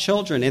taught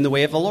children in the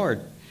way of the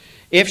Lord.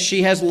 If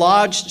she has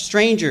lodged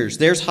strangers,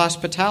 there's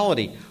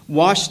hospitality.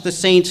 Washed the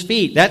saints'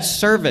 feet, that's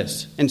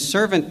service and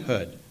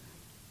servanthood.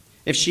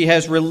 If she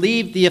has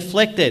relieved the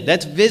afflicted,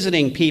 that's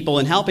visiting people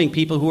and helping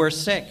people who are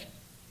sick.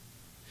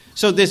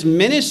 So this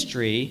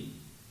ministry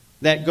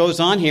that goes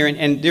on here,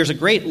 and there's a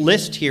great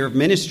list here of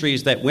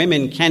ministries that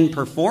women can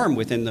perform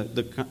within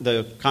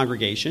the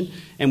congregation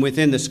and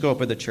within the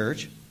scope of the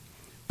church.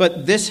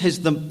 But this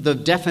is the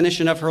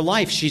definition of her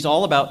life. She's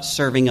all about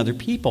serving other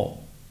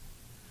people.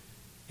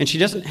 And she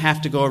doesn't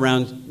have to go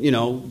around,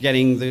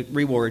 getting the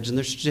rewards and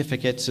the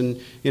certificates and,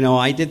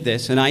 I did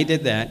this and I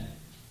did that.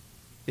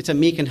 It's a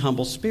meek and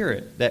humble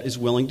spirit that is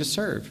willing to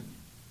serve.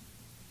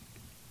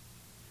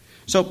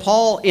 So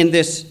Paul, in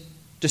this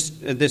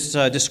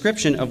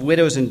description of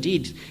widows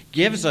indeed,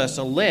 gives us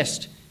a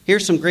list.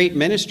 Here's some great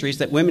ministries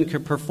that women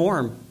could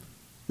perform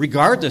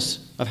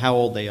regardless of how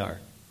old they are.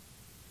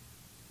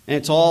 And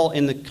it's all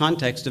in the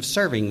context of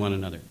serving one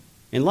another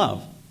in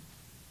love.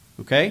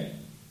 Okay?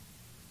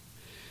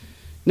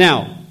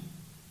 Now,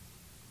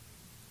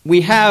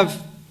 we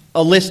have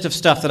a list of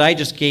stuff that I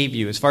just gave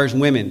you as far as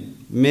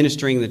women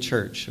ministering in the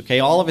church. Okay?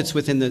 All of it's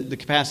within the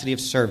capacity of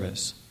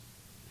service.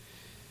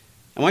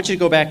 I want you to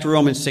go back to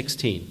Romans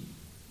 16.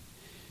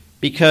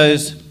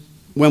 Because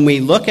when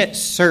we look at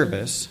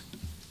service,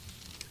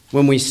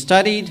 when we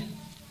studied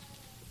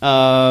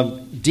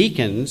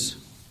deacons,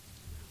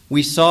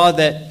 we saw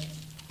that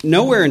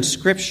nowhere in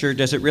Scripture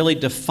does it really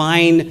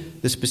define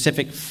the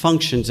specific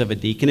functions of a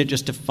deacon. It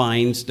just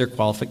defines their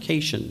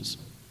qualifications.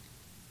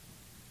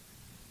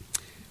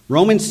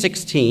 Romans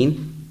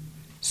 16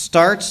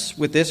 starts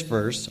with this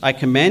verse: I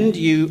commend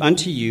you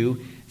unto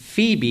you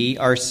Phoebe,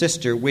 our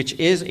sister, which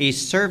is a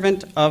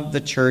servant of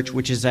the church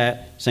which is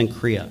at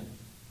Cenchrea.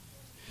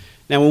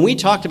 Now, when we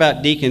talked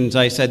about deacons,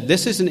 I said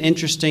this is an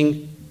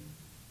interesting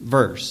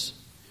verse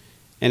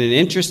and an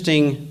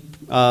interesting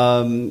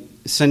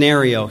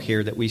scenario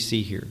here that we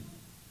see here.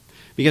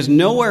 Because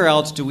nowhere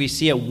else do we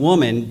see a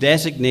woman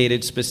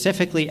designated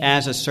specifically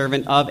as a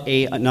servant of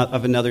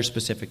another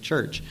specific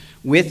church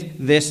with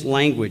this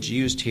language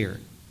used here.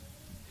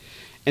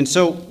 And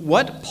so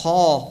what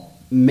Paul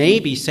may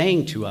be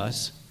saying to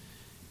us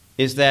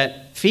is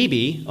that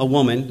Phoebe, a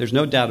woman, there's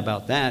no doubt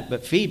about that,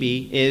 but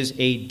Phoebe is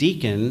a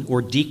deacon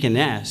or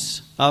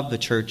deaconess of the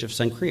church of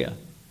Cenchrea.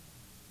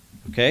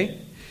 Okay?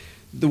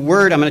 The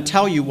word, I'm going to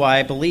tell you why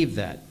I believe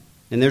that.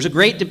 And there's a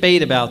great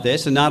debate about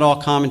this, and not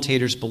all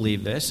commentators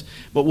believe this,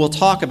 but we'll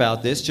talk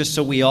about this just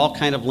so we all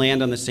kind of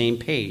land on the same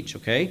page,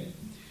 okay?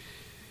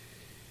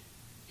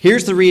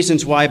 Here's the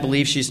reasons why I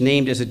believe she's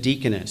named as a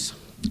deaconess.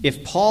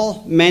 If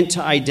Paul meant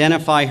to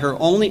identify her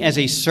only as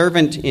a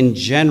servant in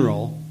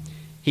general,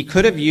 he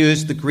could have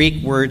used the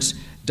Greek words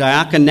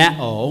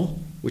diakoneo,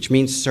 which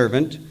means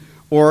servant,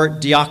 or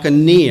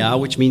diakonia,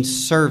 which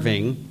means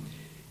serving,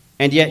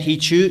 and yet he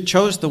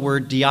chose the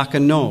word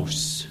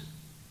diakonos,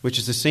 which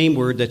is the same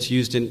word that's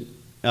used in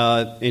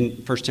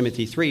in 1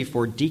 Timothy 3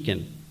 for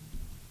deacon.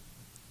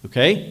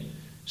 Okay?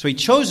 So he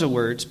chose a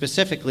word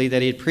specifically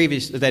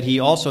that he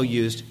also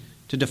used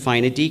to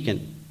define a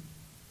deacon.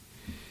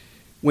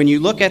 When you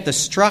look at the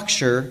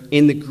structure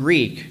in the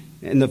Greek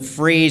and the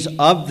phrase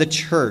of the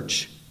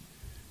church,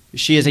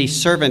 she is a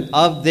servant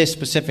of this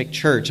specific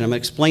church, and I'm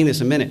going to explain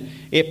this in a minute.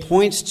 It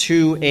points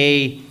to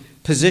a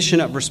position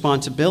of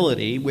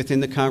responsibility within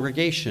the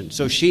congregation.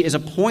 So she is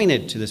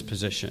appointed to this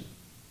position.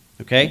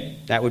 Okay?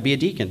 That would be a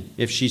deacon.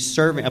 If she's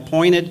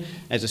appointed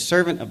as a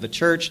servant of the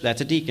church,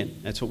 that's a deacon.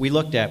 That's what we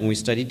looked at when we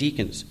studied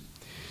deacons.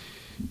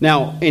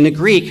 Now, in the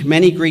Greek,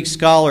 many Greek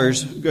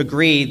scholars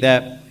agree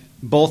that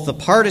both the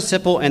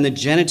participle and the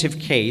genitive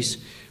case,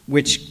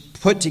 which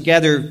put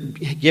together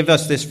give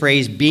us this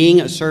phrase,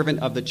 being a servant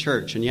of the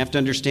church. And you have to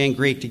understand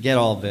Greek to get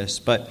all of this.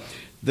 But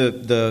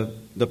the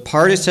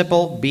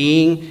participle,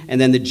 being,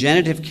 and then the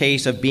genitive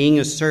case of being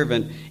a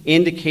servant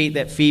indicate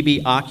that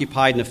Phoebe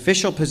occupied an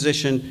official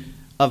position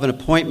of an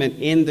appointment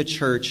in the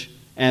church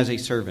as a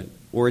servant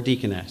or a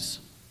deaconess.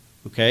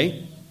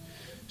 Okay?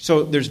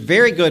 So there's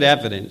very good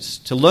evidence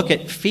to look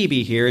at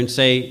Phoebe here and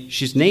say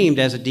she's named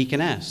as a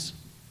deaconess.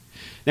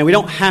 Now, we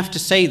don't have to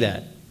say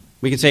that.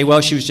 We can say,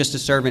 well, she was just a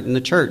servant in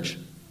the church.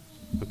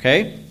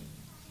 Okay?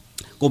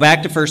 Go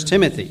back to 1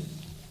 Timothy.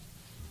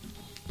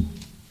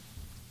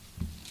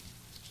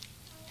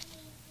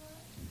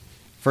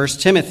 1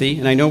 Timothy,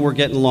 and I know we're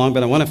getting long,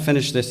 but I want to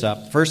finish this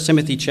up. 1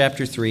 Timothy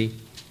chapter 3,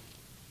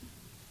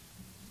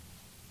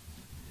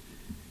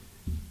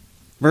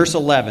 verse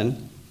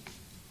 11.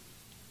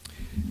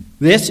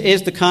 This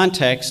is the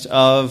context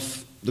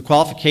of the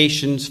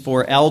qualifications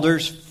for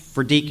elders,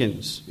 for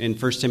deacons in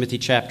 1 Timothy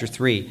chapter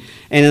 3.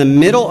 And in the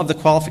middle of the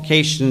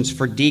qualifications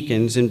for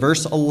deacons, in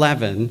verse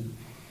 11,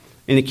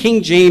 in the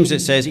King James it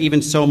says,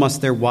 even so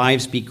must their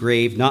wives be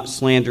grave, not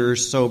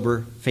slanderers,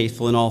 sober,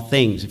 faithful in all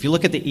things. If you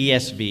look at the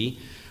ESV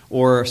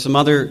or some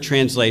other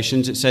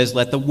translations, it says,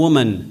 let the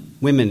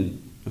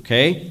women,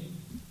 okay?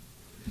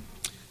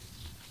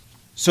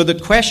 So the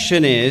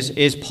question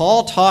is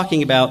Paul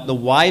talking about the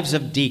wives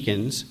of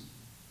deacons,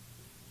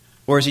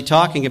 or is he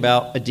talking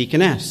about a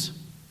deaconess?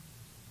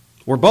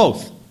 Or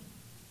both?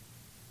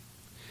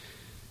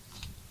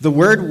 The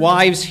word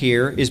wives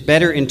here is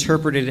better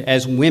interpreted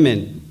as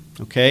women,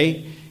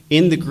 okay?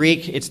 In the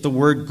Greek, it's the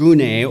word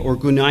gune or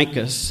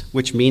gunaikos,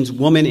 which means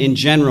woman in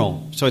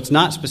general. So it's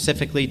not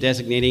specifically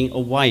designating a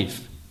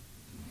wife.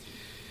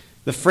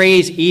 The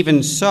phrase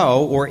even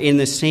so, or in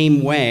the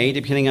same way,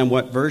 depending on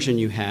what version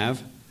you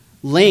have,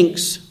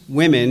 links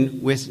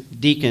women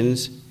with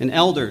deacons and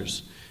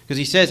elders. Because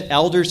he says,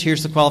 elders,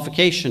 here's the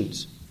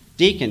qualifications.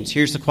 Deacons,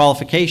 here's the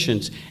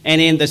qualifications. And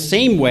in the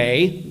same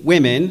way,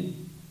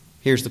 women,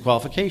 here's the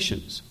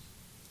qualifications.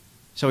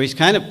 So he's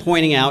kind of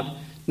pointing out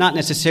not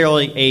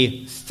necessarily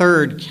a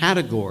third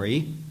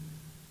category,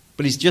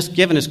 but he's just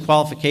given us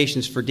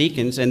qualifications for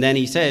deacons, and then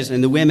he says,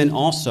 and the women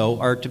also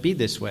are to be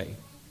this way.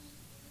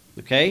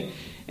 Okay?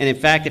 And in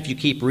fact, if you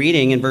keep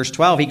reading in verse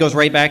 12, he goes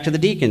right back to the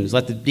deacons.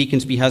 Let the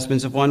deacons be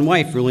husbands of one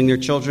wife, ruling their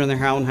children and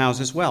their own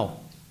house as well.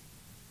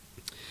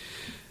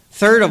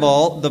 Third of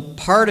all, the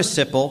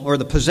participle, or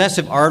the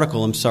possessive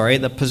article,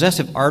 the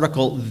possessive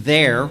article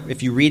there,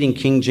 if you read in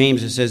King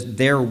James, it says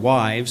their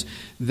wives,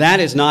 that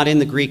is not in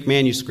the Greek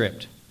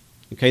manuscript.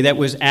 Okay, that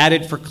was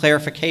added for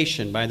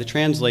clarification by the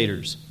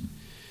translators.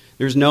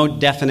 There's no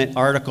definite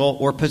article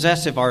or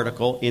possessive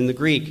article in the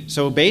Greek.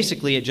 So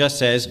basically it just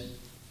says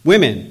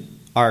women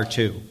are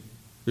to.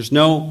 There's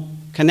no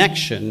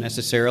connection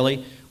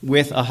necessarily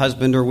with a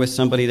husband or with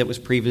somebody that was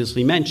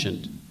previously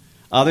mentioned,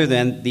 other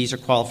than these are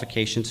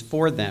qualifications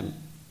for them.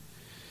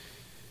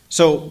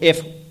 So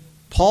if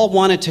Paul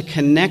wanted to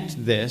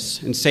connect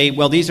this and say,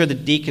 well, these are the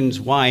deacons'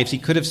 wives, he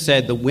could have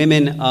said the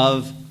women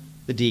of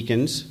the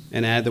deacons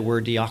and add the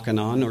word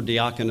diakonon or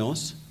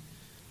diakonos,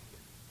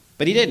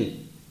 but he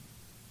didn't.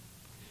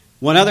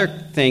 One other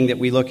thing that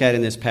we look at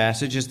in this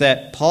passage is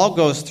that Paul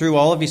goes through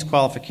all of these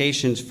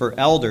qualifications for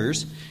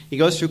elders. He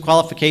goes through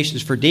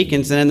qualifications for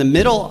deacons, and in the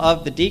middle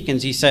of the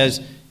deacons he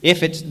says,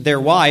 if it's their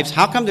wives,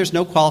 how come there's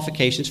no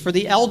qualifications for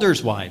the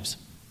elders' wives?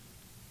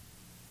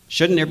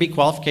 Shouldn't there be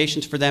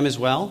qualifications for them as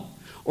well?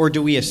 Or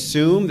do we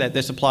assume that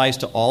this applies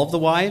to all of the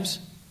wives,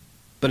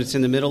 but it's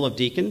in the middle of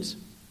deacons?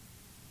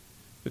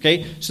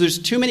 Okay, so there's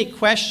too many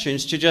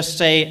questions to just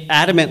say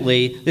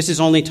adamantly, this is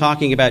only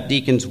talking about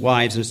deacons'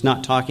 wives, and it's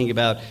not talking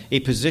about a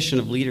position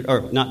of leader,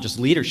 or not just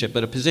leadership,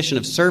 but a position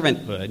of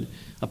servanthood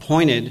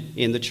appointed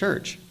in the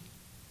church.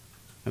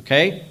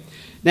 Okay?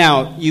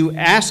 Now, you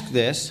ask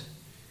this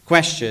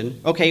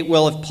question, okay,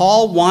 well, if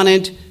Paul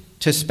wanted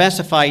to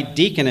specify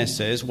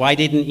deaconesses, why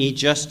didn't he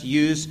just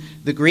use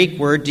the Greek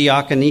word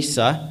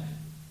diakonissa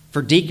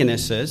for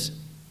deaconesses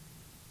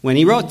when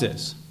he wrote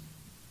this?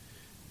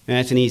 And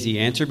that's an easy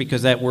answer,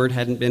 because that word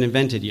hadn't been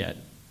invented yet.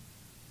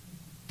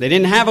 They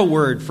didn't have a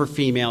word for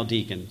female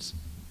deacons.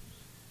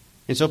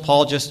 And so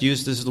Paul just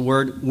uses the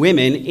word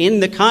women in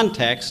the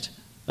context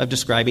of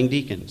describing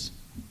deacons.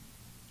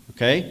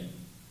 Okay?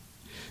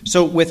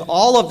 So with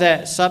all of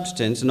that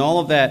substance and all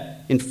of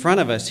that in front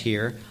of us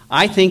here,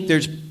 I think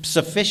there's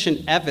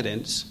sufficient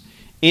evidence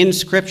in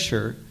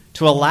Scripture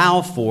to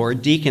allow for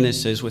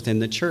deaconesses within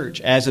the church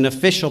as an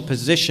official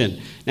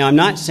position. Now, I'm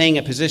not saying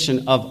a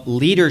position of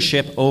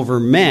leadership over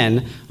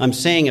men. I'm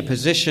saying a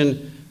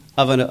position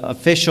of an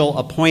official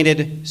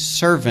appointed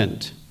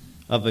servant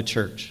of a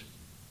church.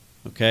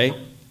 Okay?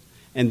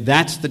 And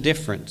that's the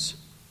difference.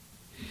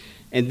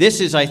 And this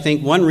is, I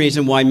think, one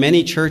reason why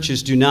many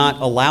churches do not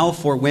allow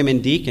for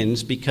women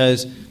deacons,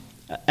 because,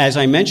 as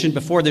I mentioned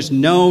before, there's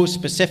no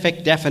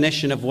specific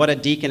definition of what a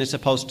deacon is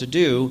supposed to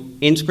do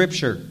in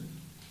Scripture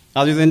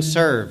other than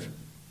serve.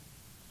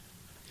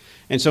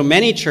 And so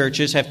many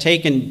churches have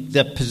taken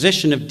the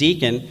position of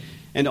deacon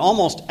and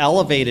almost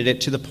elevated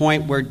it to the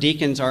point where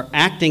deacons are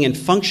acting and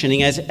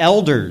functioning as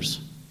elders.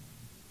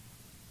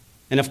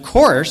 And of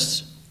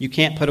course, you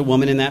can't put a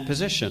woman in that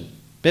position,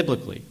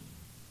 biblically.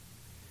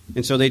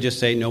 And so they just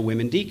say no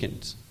women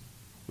deacons,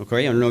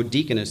 okay, or no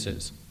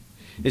deaconesses.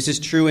 This is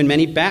true in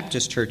many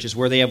Baptist churches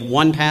where they have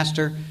one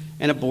pastor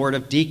and a board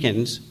of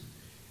deacons.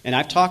 And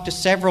I've talked to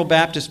several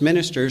Baptist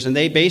ministers, and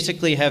they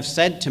basically have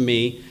said to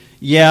me,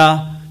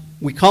 yeah,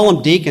 we call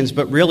them deacons,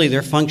 but really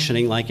they're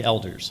functioning like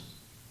elders.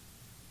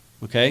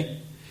 Okay?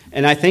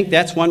 And I think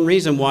that's one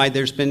reason why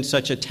there's been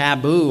such a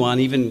taboo on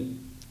even,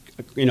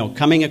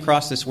 coming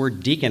across this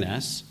word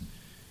deaconess,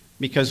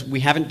 because we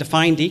haven't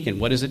defined deacon.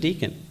 What is a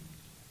deacon?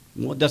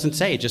 Well, it doesn't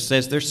say. It just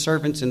says they're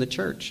servants in the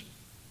church.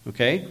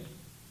 Okay?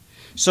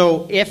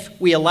 So if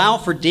we allow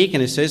for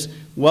deaconesses,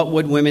 what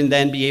would women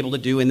then be able to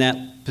do in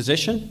that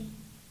position?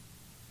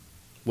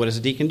 What does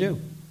a deacon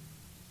do?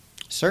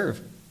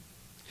 Serve.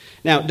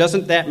 Now,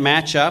 doesn't that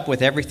match up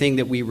with everything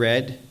that we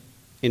read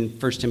in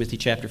 1 Timothy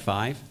chapter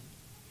 5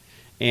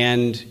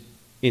 and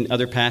in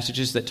other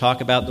passages that talk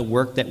about the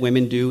work that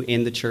women do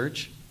in the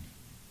church?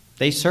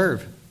 They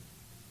serve.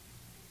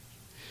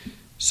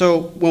 So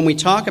when we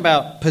talk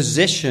about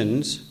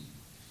positions,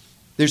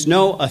 there's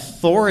no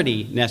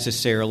authority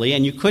necessarily,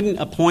 and you couldn't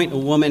appoint a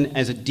woman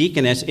as a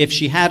deaconess if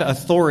she had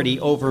authority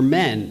over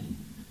men.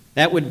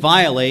 That would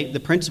violate the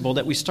principle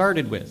that we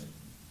started with.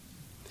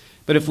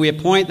 But if we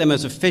appoint them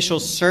as official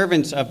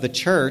servants of the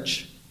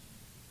church,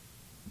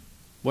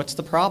 what's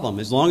the problem?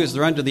 As long as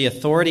they're under the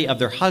authority of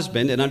their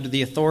husband and under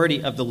the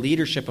authority of the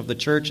leadership of the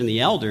church and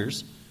the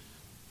elders,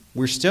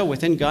 we're still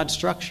within God's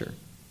structure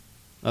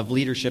of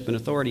leadership and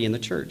authority in the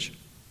church.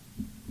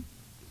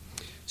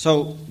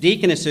 So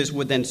deaconesses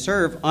would then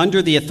serve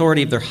under the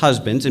authority of their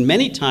husbands, and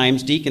many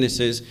times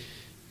deaconesses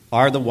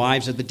are the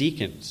wives of the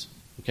deacons.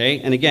 Okay?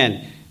 And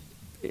again,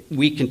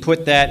 we can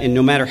put that in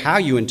no matter how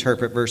you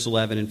interpret verse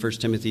 11 in 1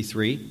 Timothy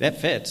 3,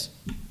 that fits.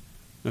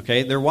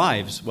 Okay, their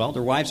wives. Well,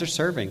 their wives are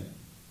serving.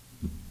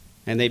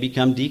 And they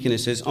become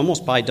deaconesses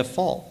almost by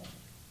default.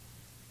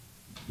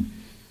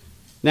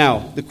 Now,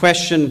 the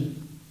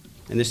question,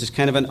 and this is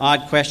kind of an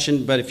odd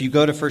question, but if you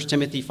go to 1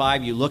 Timothy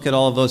 5, you look at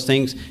all of those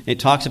things, and it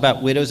talks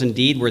about widows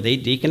indeed. Were they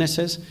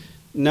deaconesses?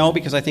 No,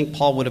 because I think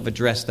Paul would have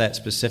addressed that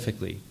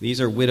specifically. These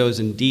are widows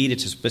indeed.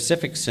 It's a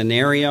specific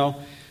scenario.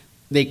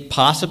 They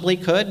possibly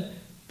could.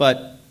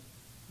 But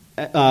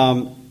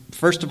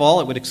first of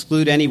all, it would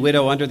exclude any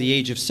widow under the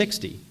age of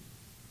 60.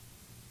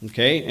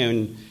 Okay?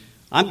 And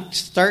I'm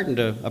starting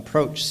to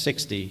approach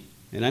 60,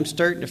 and I'm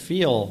starting to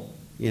feel,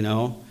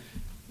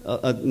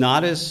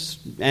 not as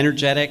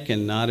energetic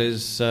and not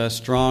as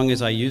strong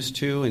as I used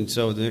to. And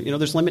so,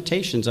 there's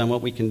limitations on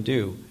what we can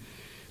do.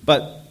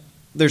 But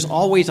there's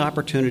always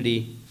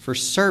opportunity for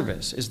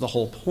service is the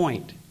whole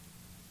point.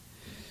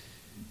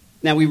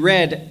 Now, we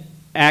read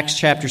Acts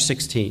chapter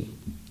 16.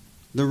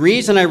 The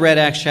reason I read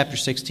Acts chapter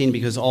 16,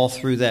 because all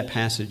through that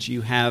passage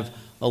you have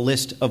a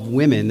list of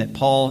women that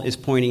Paul is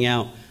pointing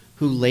out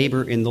who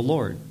labor in the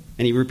Lord.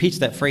 And he repeats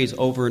that phrase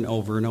over and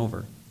over and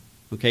over.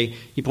 Okay?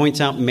 He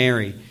points out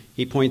Mary.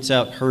 He points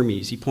out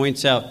Hermes. He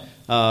points out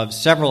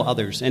several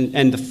others.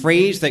 And the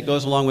phrase that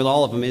goes along with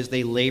all of them is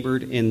they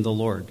labored in the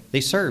Lord.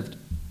 They served.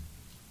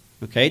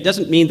 Okay? It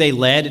doesn't mean they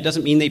led. It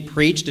doesn't mean they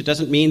preached. It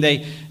doesn't mean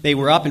they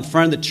were up in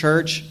front of the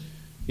church,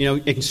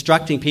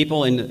 instructing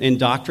people in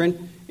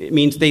doctrine. It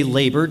means they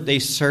labored, they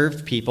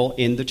served people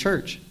in the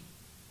church.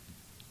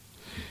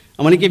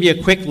 I want to give you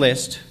a quick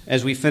list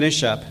as we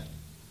finish up.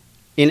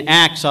 In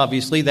Acts,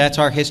 obviously, that's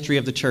our history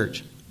of the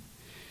church.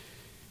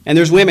 And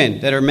there's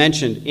women that are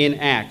mentioned in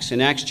Acts. In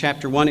Acts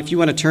chapter 1, if you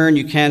want to turn,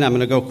 you can. I'm going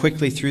to go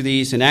quickly through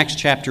these. In Acts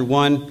chapter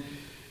 1,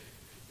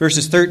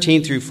 verses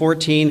 13 through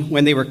 14,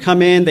 when they were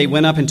come in, they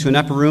went up into an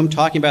upper room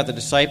talking about the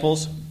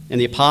disciples and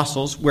the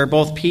apostles, where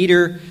both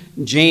Peter,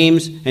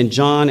 James, and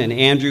John, and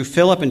Andrew,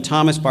 Philip and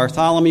Thomas,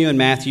 Bartholomew and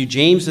Matthew,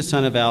 James the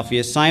son of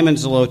Alphaeus, Simon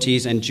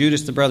Zelotes, and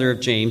Judas the brother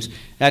of James.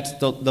 That's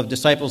the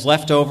disciples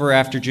left over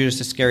after Judas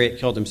Iscariot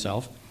killed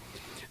himself.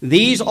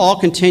 These all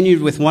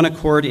continued with one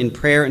accord in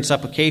prayer and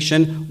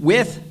supplication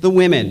with the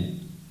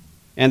women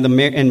and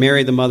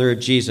Mary, the mother of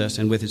Jesus,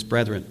 and with his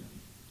brethren.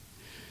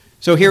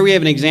 So here we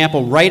have an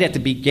example right at the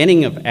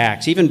beginning of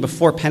Acts, even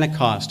before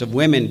Pentecost, of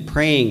women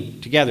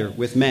praying together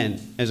with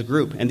men as a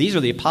group. And these are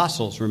the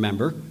apostles,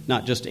 remember,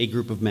 not just a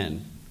group of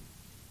men.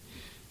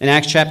 In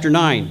Acts chapter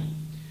 9,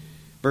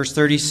 verse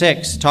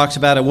 36, talks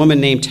about a woman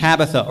named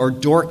Tabitha or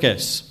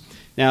Dorcas.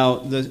 Now,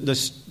 the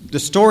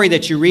story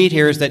that you read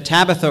here is that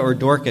Tabitha or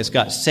Dorcas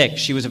got sick.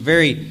 She was a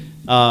very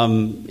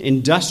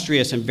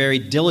industrious and very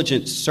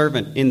diligent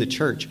servant in the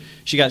church.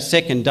 She got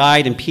sick and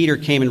died, and Peter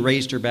came and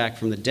raised her back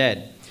from the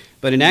dead.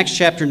 But in Acts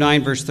chapter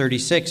 9, verse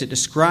 36, it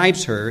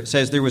describes her. It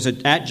says there was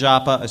at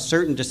Joppa a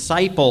certain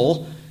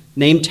disciple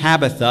named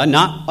Tabitha,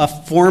 not a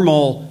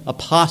formal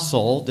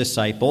apostle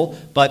disciple,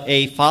 but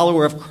a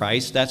follower of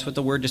Christ. That's what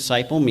the word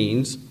disciple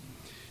means.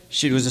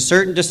 She was a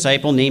certain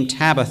disciple named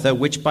Tabitha,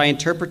 which by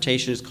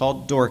interpretation is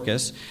called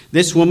Dorcas.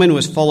 This woman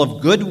was full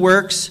of good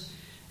works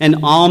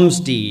and alms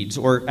deeds,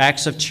 or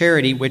acts of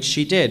charity, which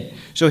she did.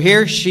 So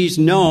here she's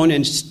known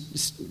and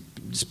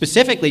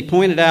specifically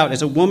pointed out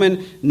as a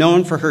woman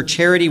known for her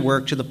charity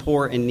work to the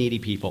poor and needy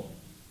people.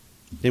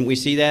 Didn't we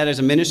see that as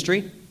a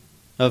ministry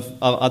of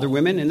other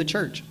women in the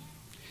church?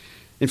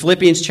 In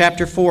Philippians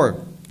chapter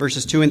 4,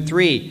 verses 2 and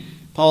 3,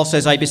 Paul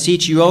says, I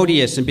beseech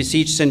Euodias and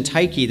beseech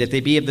Syntyche that they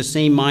be of the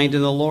same mind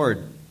in the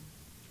Lord.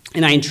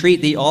 And I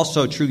entreat thee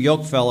also, true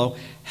yokefellow,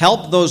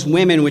 help those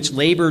women which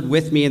labored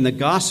with me in the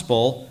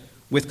gospel,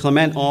 with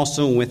Clement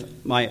also, and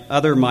with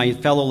my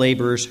fellow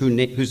laborers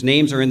whose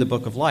names are in the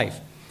book of life.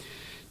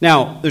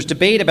 Now, there's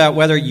debate about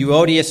whether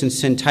Euodias and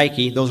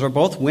Syntyche, those are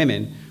both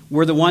women,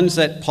 were the ones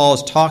that Paul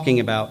is talking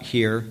about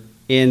here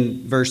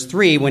in verse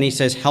 3 when he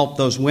says, help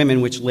those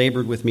women which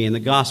labored with me in the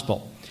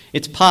gospel.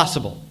 It's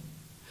possible.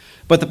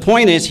 But the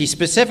point is, he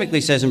specifically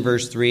says in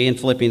verse 3 in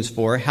Philippians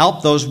 4,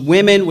 help those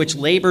women which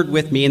labored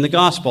with me in the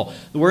gospel.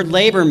 The word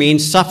labor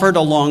means suffered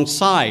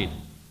alongside.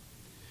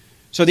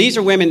 So these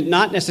are women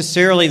not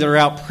necessarily that are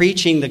out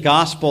preaching the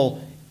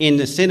gospel in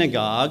the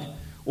synagogue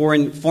or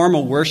in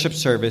formal worship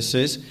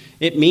services.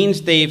 It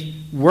means they've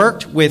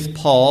worked with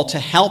Paul to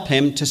help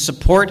him, to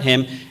support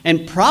him,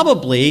 and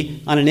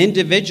probably, on an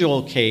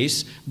individual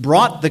case,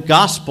 brought the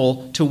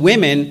gospel to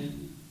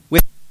women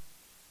with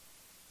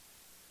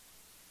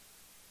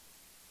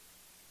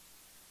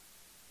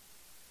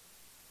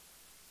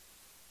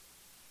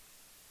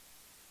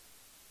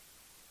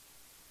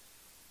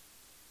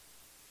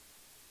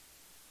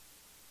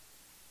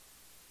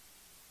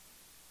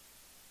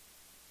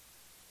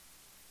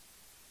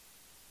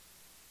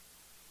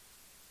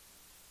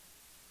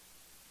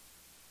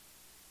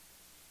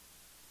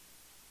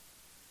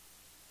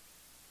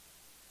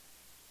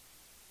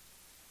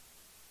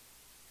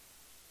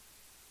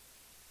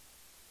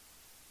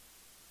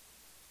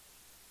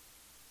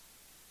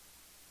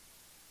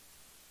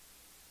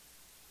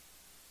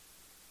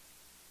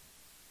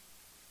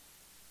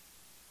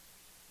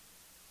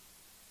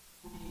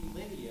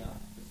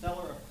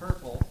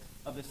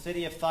the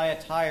city of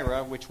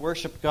Thyatira, which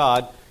worshiped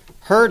God,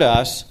 heard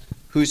us,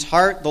 whose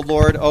heart the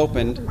Lord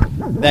opened,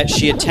 that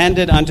she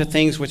attended unto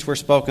things which were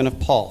spoken of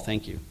Paul.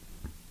 Thank you.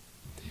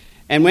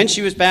 And when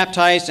she was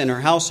baptized in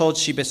her household,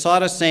 she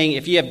besought us, saying,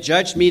 if ye have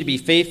judged me to be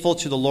faithful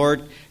to the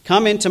Lord,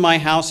 come into my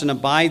house and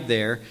abide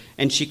there.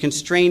 And she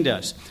constrained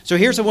us. So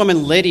here's a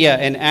woman, Lydia,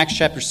 in Acts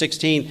chapter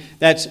 16,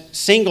 that's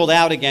singled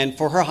out again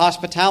for her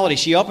hospitality.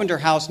 She opened her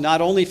house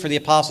not only for the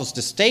apostles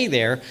to stay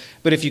there,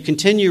 but if you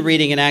continue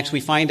reading in Acts,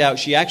 we find out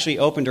she actually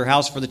opened her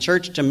house for the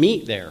church to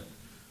meet there.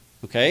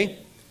 Okay?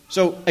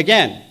 So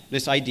again,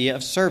 this idea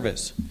of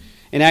service.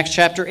 In Acts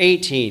chapter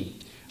 18,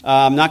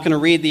 I'm not going to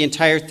read the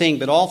entire thing,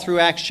 but all through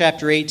Acts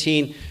chapter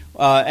 18,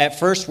 at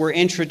first we're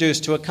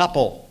introduced to a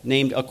couple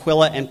named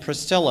Aquila and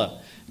Priscilla.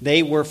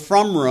 They were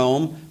from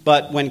Rome,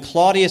 but when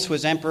Claudius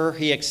was emperor,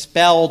 he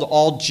expelled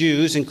all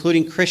Jews,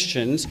 including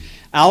Christians,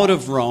 out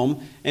of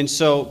Rome. And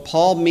so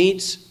Paul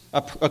meets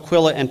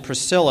Aquila and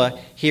Priscilla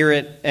here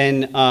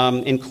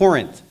in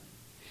Corinth.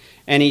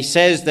 And he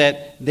says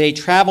that they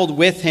traveled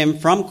with him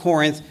from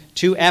Corinth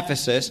to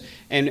Ephesus.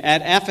 And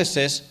at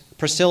Ephesus,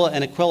 Priscilla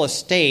and Aquila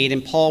stayed,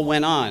 and Paul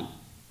went on.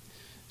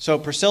 So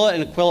Priscilla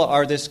and Aquila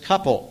are this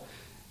couple.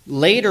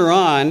 Later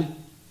on,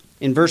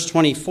 in verse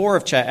 24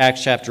 of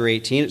Acts chapter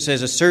 18, it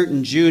says, a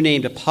certain Jew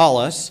named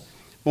Apollos,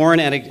 born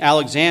at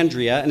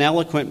Alexandria, an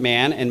eloquent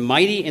man and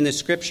mighty in the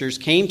Scriptures,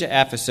 came to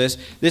Ephesus.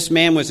 This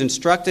man was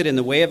instructed in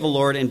the way of the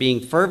Lord, and being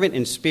fervent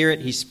in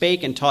spirit, he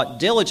spake and taught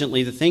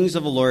diligently the things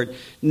of the Lord,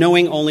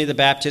 knowing only the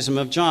baptism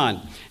of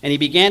John. And he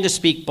began to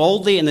speak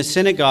boldly in the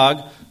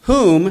synagogue,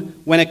 whom,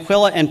 when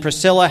Aquila and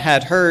Priscilla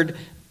had heard,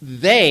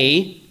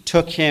 they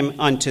took him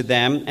unto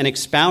them and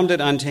expounded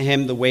unto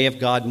him the way of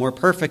God more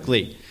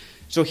perfectly.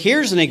 So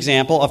here's an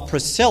example of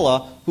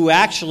Priscilla, who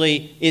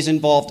actually is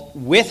involved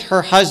with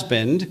her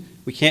husband,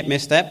 we can't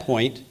miss that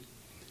point,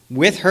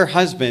 with her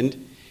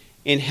husband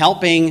in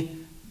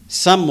helping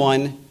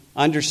someone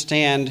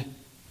understand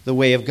the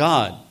way of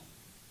God.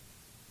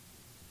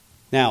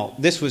 Now,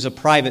 this was a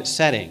private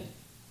setting,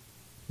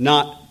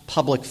 not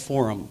public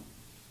forum.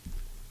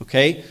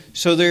 Okay?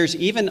 So there's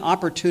even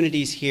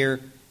opportunities here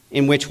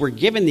in which we're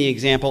given the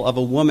example of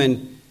a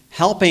woman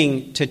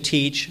helping to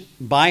teach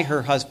by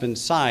her husband's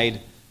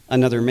side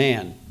another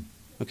man.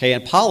 Okay,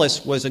 and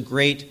Apollos was a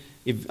great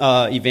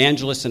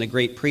evangelist and a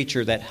great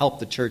preacher that helped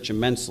the church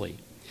immensely.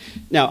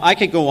 Now, I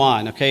could go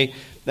on, okay,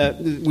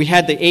 We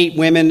had the 8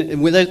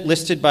 women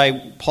listed by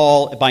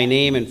Paul by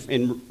name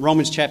in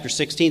Romans chapter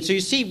 16. So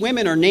you see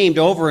women are named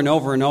over and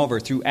over and over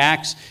through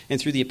Acts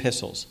and through the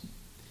epistles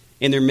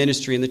in their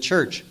ministry in the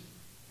church.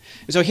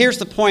 And so here's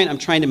the point I'm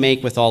trying to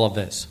make with all of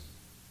this.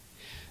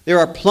 There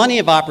are plenty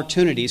of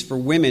opportunities for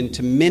women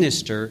to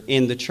minister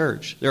in the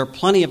church. There are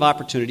plenty of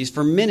opportunities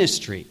for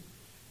ministry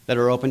that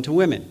are open to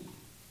women.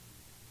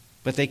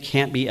 But they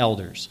can't be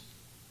elders.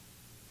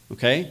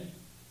 Okay?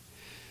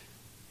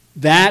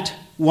 That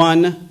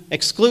one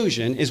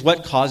exclusion is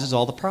what causes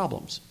all the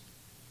problems.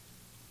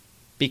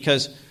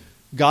 Because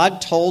God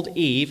told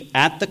Eve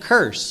at the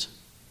curse,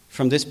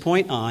 from this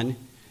point on,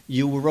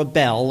 you will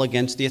rebel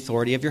against the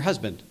authority of your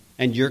husband,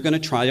 and you're going to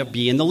try to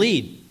be in the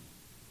lead.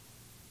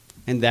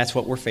 And that's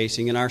what we're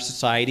facing in our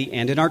society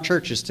and in our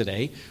churches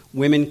today.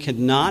 Women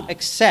cannot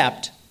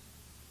accept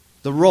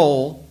the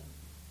role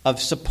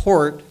of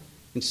support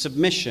and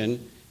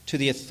submission to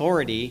the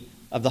authority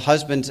of the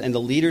husbands and the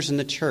leaders in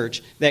the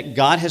church that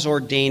God has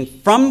ordained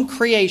from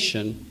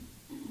creation,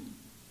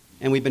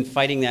 and we've been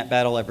fighting that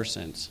battle ever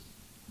since.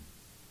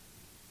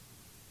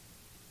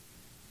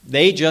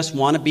 They just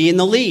want to be in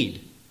the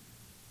lead.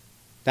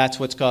 That's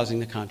what's causing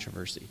the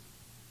controversy.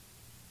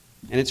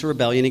 And it's a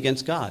rebellion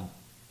against God.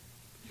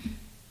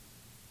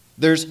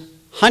 There's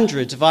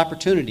hundreds of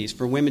opportunities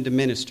for women to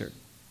minister,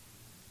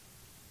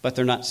 but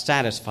they're not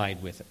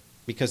satisfied with it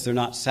because they're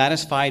not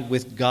satisfied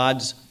with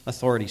God's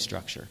authority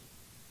structure.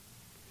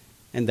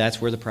 And that's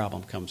where the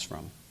problem comes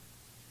from.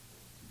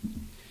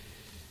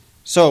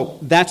 So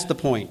that's the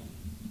point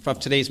of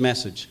today's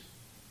message.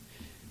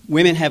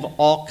 Women have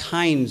all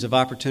kinds of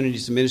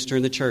opportunities to minister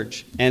in the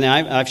church. And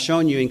I've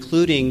shown you,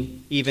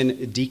 including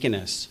even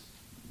deaconess.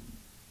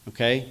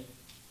 Okay?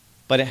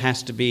 But it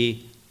has to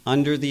be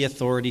under the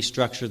authority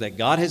structure that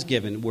God has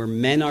given, where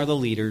men are the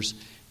leaders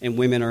and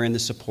women are in the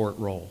support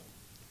role,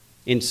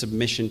 in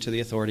submission to the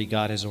authority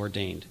God has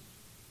ordained.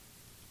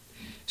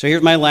 So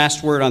here's my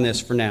last word on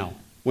this for now.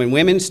 When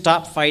women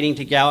stop fighting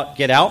to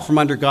get out from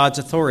under God's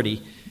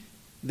authority,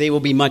 they will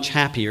be much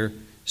happier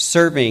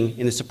serving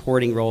in the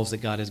supporting roles that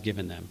God has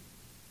given them.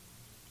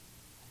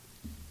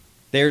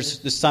 There's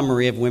the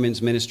summary of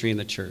women's ministry in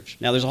the church.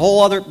 Now, there's a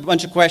whole other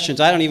bunch of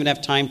questions I don't even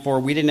have time for.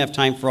 We didn't have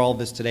time for all of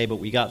this today, but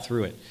we got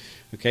through it.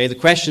 Okay, the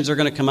questions are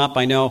going to come up,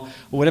 I know.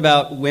 What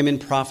about women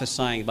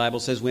prophesying? The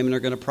Bible says women are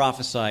going to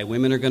prophesy.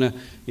 Women are going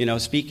to,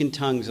 speak in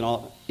tongues and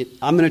all.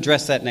 I'm going to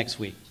address that next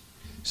week.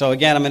 So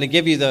again, I'm going to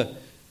give you the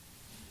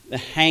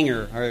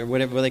hanger, or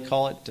whatever they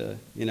call it, the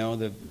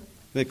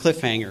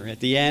cliffhanger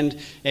at the end.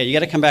 Yeah, you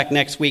got to come back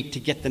next week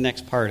to get the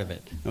next part of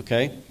it.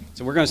 Okay,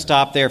 so we're going to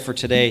stop there for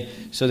today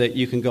so that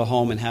you can go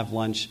home and have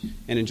lunch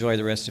and enjoy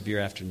the rest of your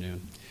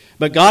afternoon.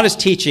 But God is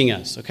teaching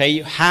us. Okay,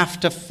 you have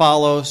to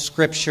follow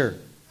Scripture.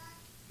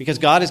 Because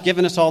God has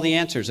given us all the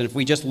answers. And if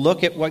we just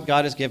look at what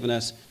God has given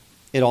us,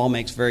 it all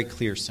makes very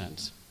clear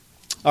sense.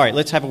 All right,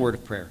 let's have a word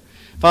of prayer.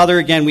 Father,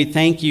 again, we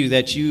thank you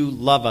that you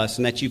love us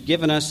and that you've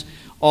given us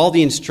all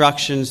the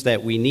instructions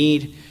that we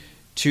need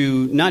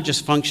to not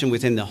just function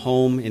within the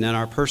home and in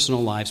our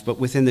personal lives, but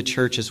within the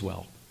church as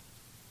well.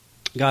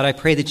 God, I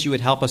pray that you would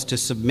help us to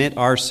submit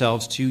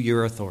ourselves to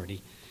your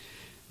authority.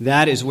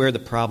 That is where the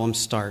problem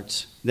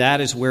starts.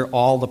 That is where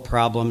all the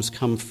problems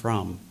come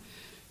from.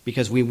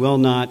 Because we will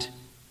not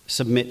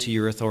submit to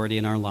your authority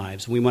in our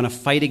lives. We want to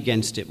fight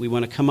against it. We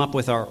want to come up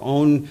with our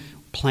own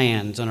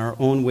plans and our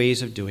own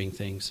ways of doing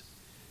things.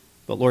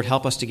 But Lord,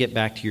 help us to get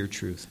back to your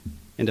truth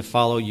and to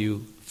follow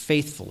you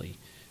faithfully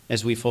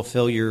as we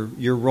fulfill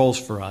your roles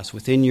for us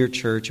within your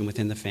church and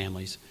within the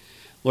families.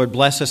 Lord,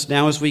 bless us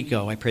now as we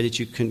go. I pray that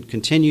you can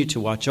continue to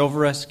watch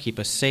over us, keep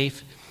us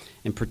safe,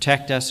 and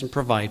protect us and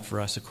provide for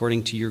us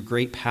according to your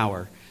great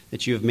power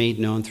that you have made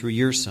known through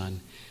your Son.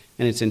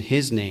 And it's in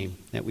his name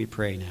that we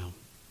pray now.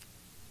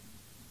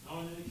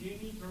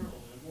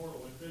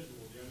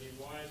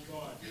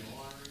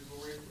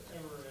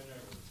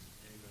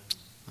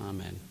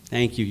 Amen.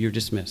 Thank you. You're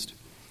dismissed.